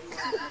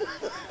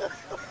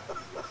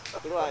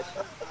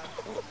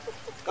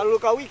Kalulu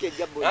ka wiki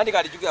ejjabbo andi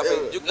kali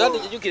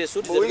jukira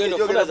suuti zigenda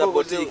okufuna za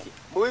botiki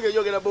mu wiki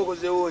ejogera boko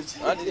zewoki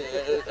andi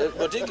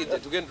botiki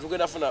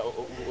tugenda funa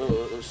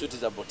suuti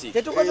za botiki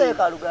tetukoze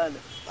ka Luganda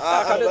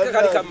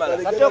kali kamala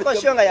katoko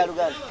shonga ya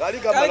Luganda kali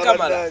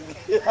kamala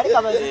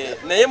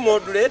naye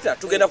modulator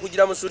tugenda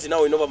kugira mu suuti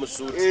nawe inoba mu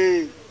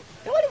suuti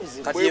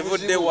kati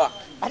evuddewa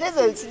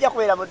ateze sijja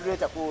kubeera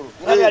modulator kulu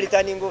ngabe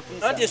aliturning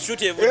officer anti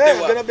suuti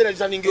evuddewa ngena bera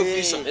aliturning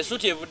officer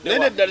esuuti evuddewa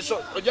nene daliso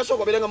ojaso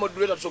kubeera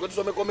modulator tusoke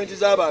tusome comment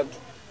z'abantu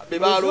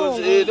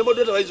bebalonze ne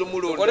moderator bayizo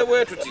mulonda tukole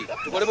bwe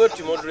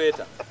tuti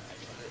moderator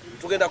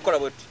tugenda kukola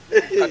bwe tuti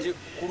kati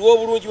kulwo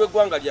obulungi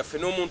bw'eggwanga lyaffe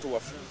n'omuntu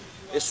waffe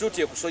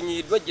esuuti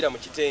ekusonyiyiddwa gira mu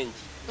kitengi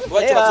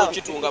lwaki baso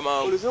kitunga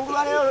mangu oluzungu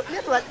lwalero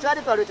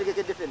twali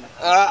twalwetegekedde fenna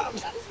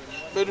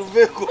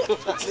beruveko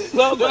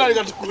donali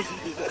katukulira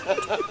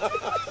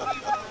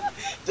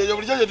kyejo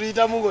buli kyo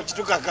tuyitamu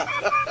ng'okitukaka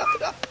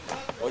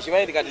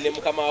okimanyi nti kati ne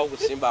mukama wawo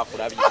kusimba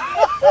akulabye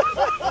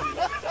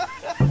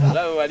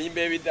olabe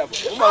balimba ebiddabo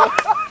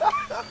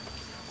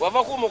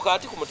wava kumuka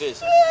ati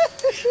kumuteesa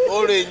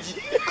orange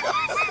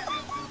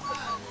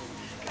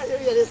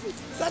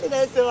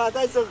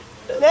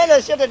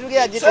neno shote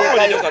tulia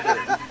jiteka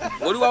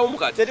oli wawo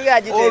mukati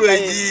tetulia jiteka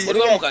oli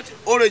wawo mukati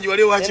orange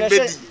wali wa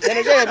chibedi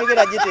neno shote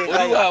tulia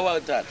jiteka oli wawo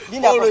tata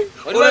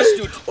oli wa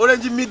institute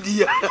orange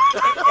media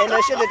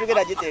neno shote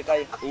tulia jiteka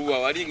uwa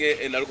wali nge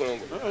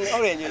enalukolongo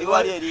orange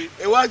wali eri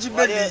wa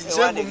chibedi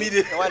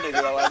sengumire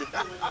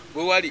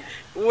we wali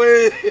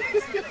we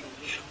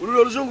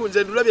ululo luzungu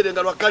nze ndulabye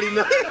nga lwa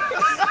kalina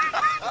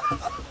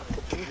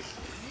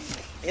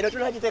ero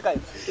tunajiteka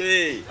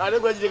ale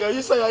kwa jiteka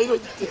yisa ya ino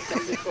jiteka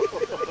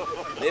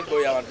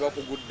nebo ya abantu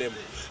bakuguddemu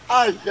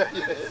ai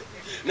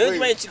nene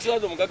kimanyi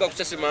kitulazo omugaga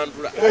kukyase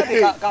mantula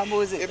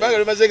kambuze ebaga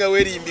limazenga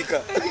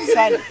werimbika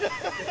sana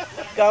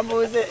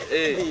kambuze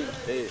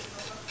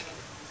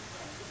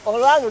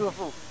olwange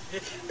lufu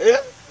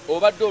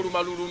obadde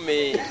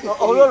olumalulume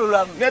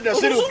olwolulamu nedda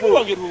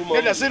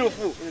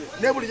sirufu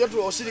ne buli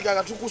kyotu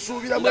osirika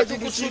tukusuubiramu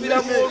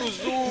tukusuubiramu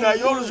oluzungu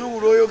naye oluzungu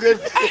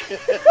lwoyogedde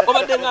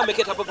obadde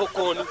ngambeketa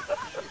popokoni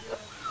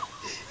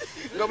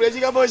nga buli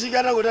ekigambo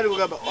okigana ng'otali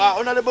kugamba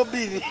onalebo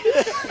bini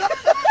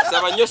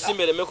saba nnyo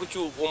simbereme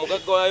kukyuka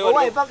omugagga wayo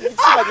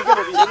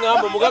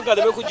kyengamba omugagga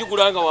aleme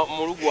kugigulanga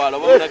mu lugwala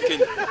oba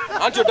munakenya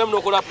anti oddamu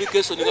n'okola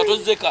application nga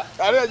tozeka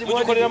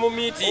mugikolera mu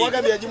miiti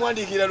owagambye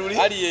yagimuwandiikira luli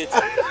aliyeti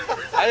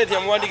aliyeti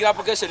yamuwandiikira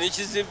application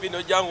ekizimbi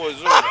nojjanga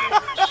ozungu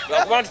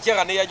lwakuba nti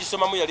kyaka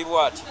neyagisomamu yali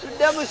bwati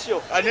tuddemu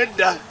sho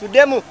anedda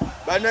tuddemu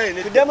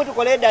banaye tuddemu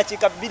tukole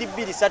eddakiika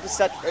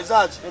 2-2-3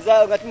 ezaki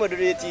nga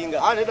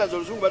tumoderatinga nedda ze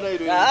oluzungu banaye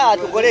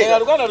tukole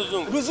luganda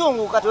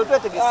luzungu kati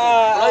otwetegese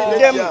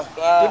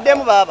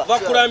tuddemu baba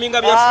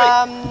bakulaminga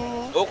byaffe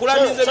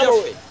okulaminza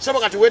byaffe saba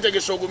kati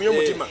wetegese ogumye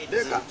omutima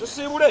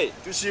tusiibule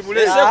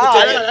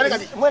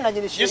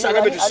yesu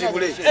agambe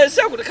tusiibule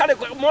kale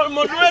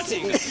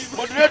moderating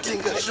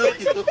moderating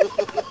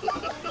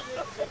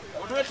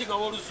moderating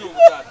w'oluzungu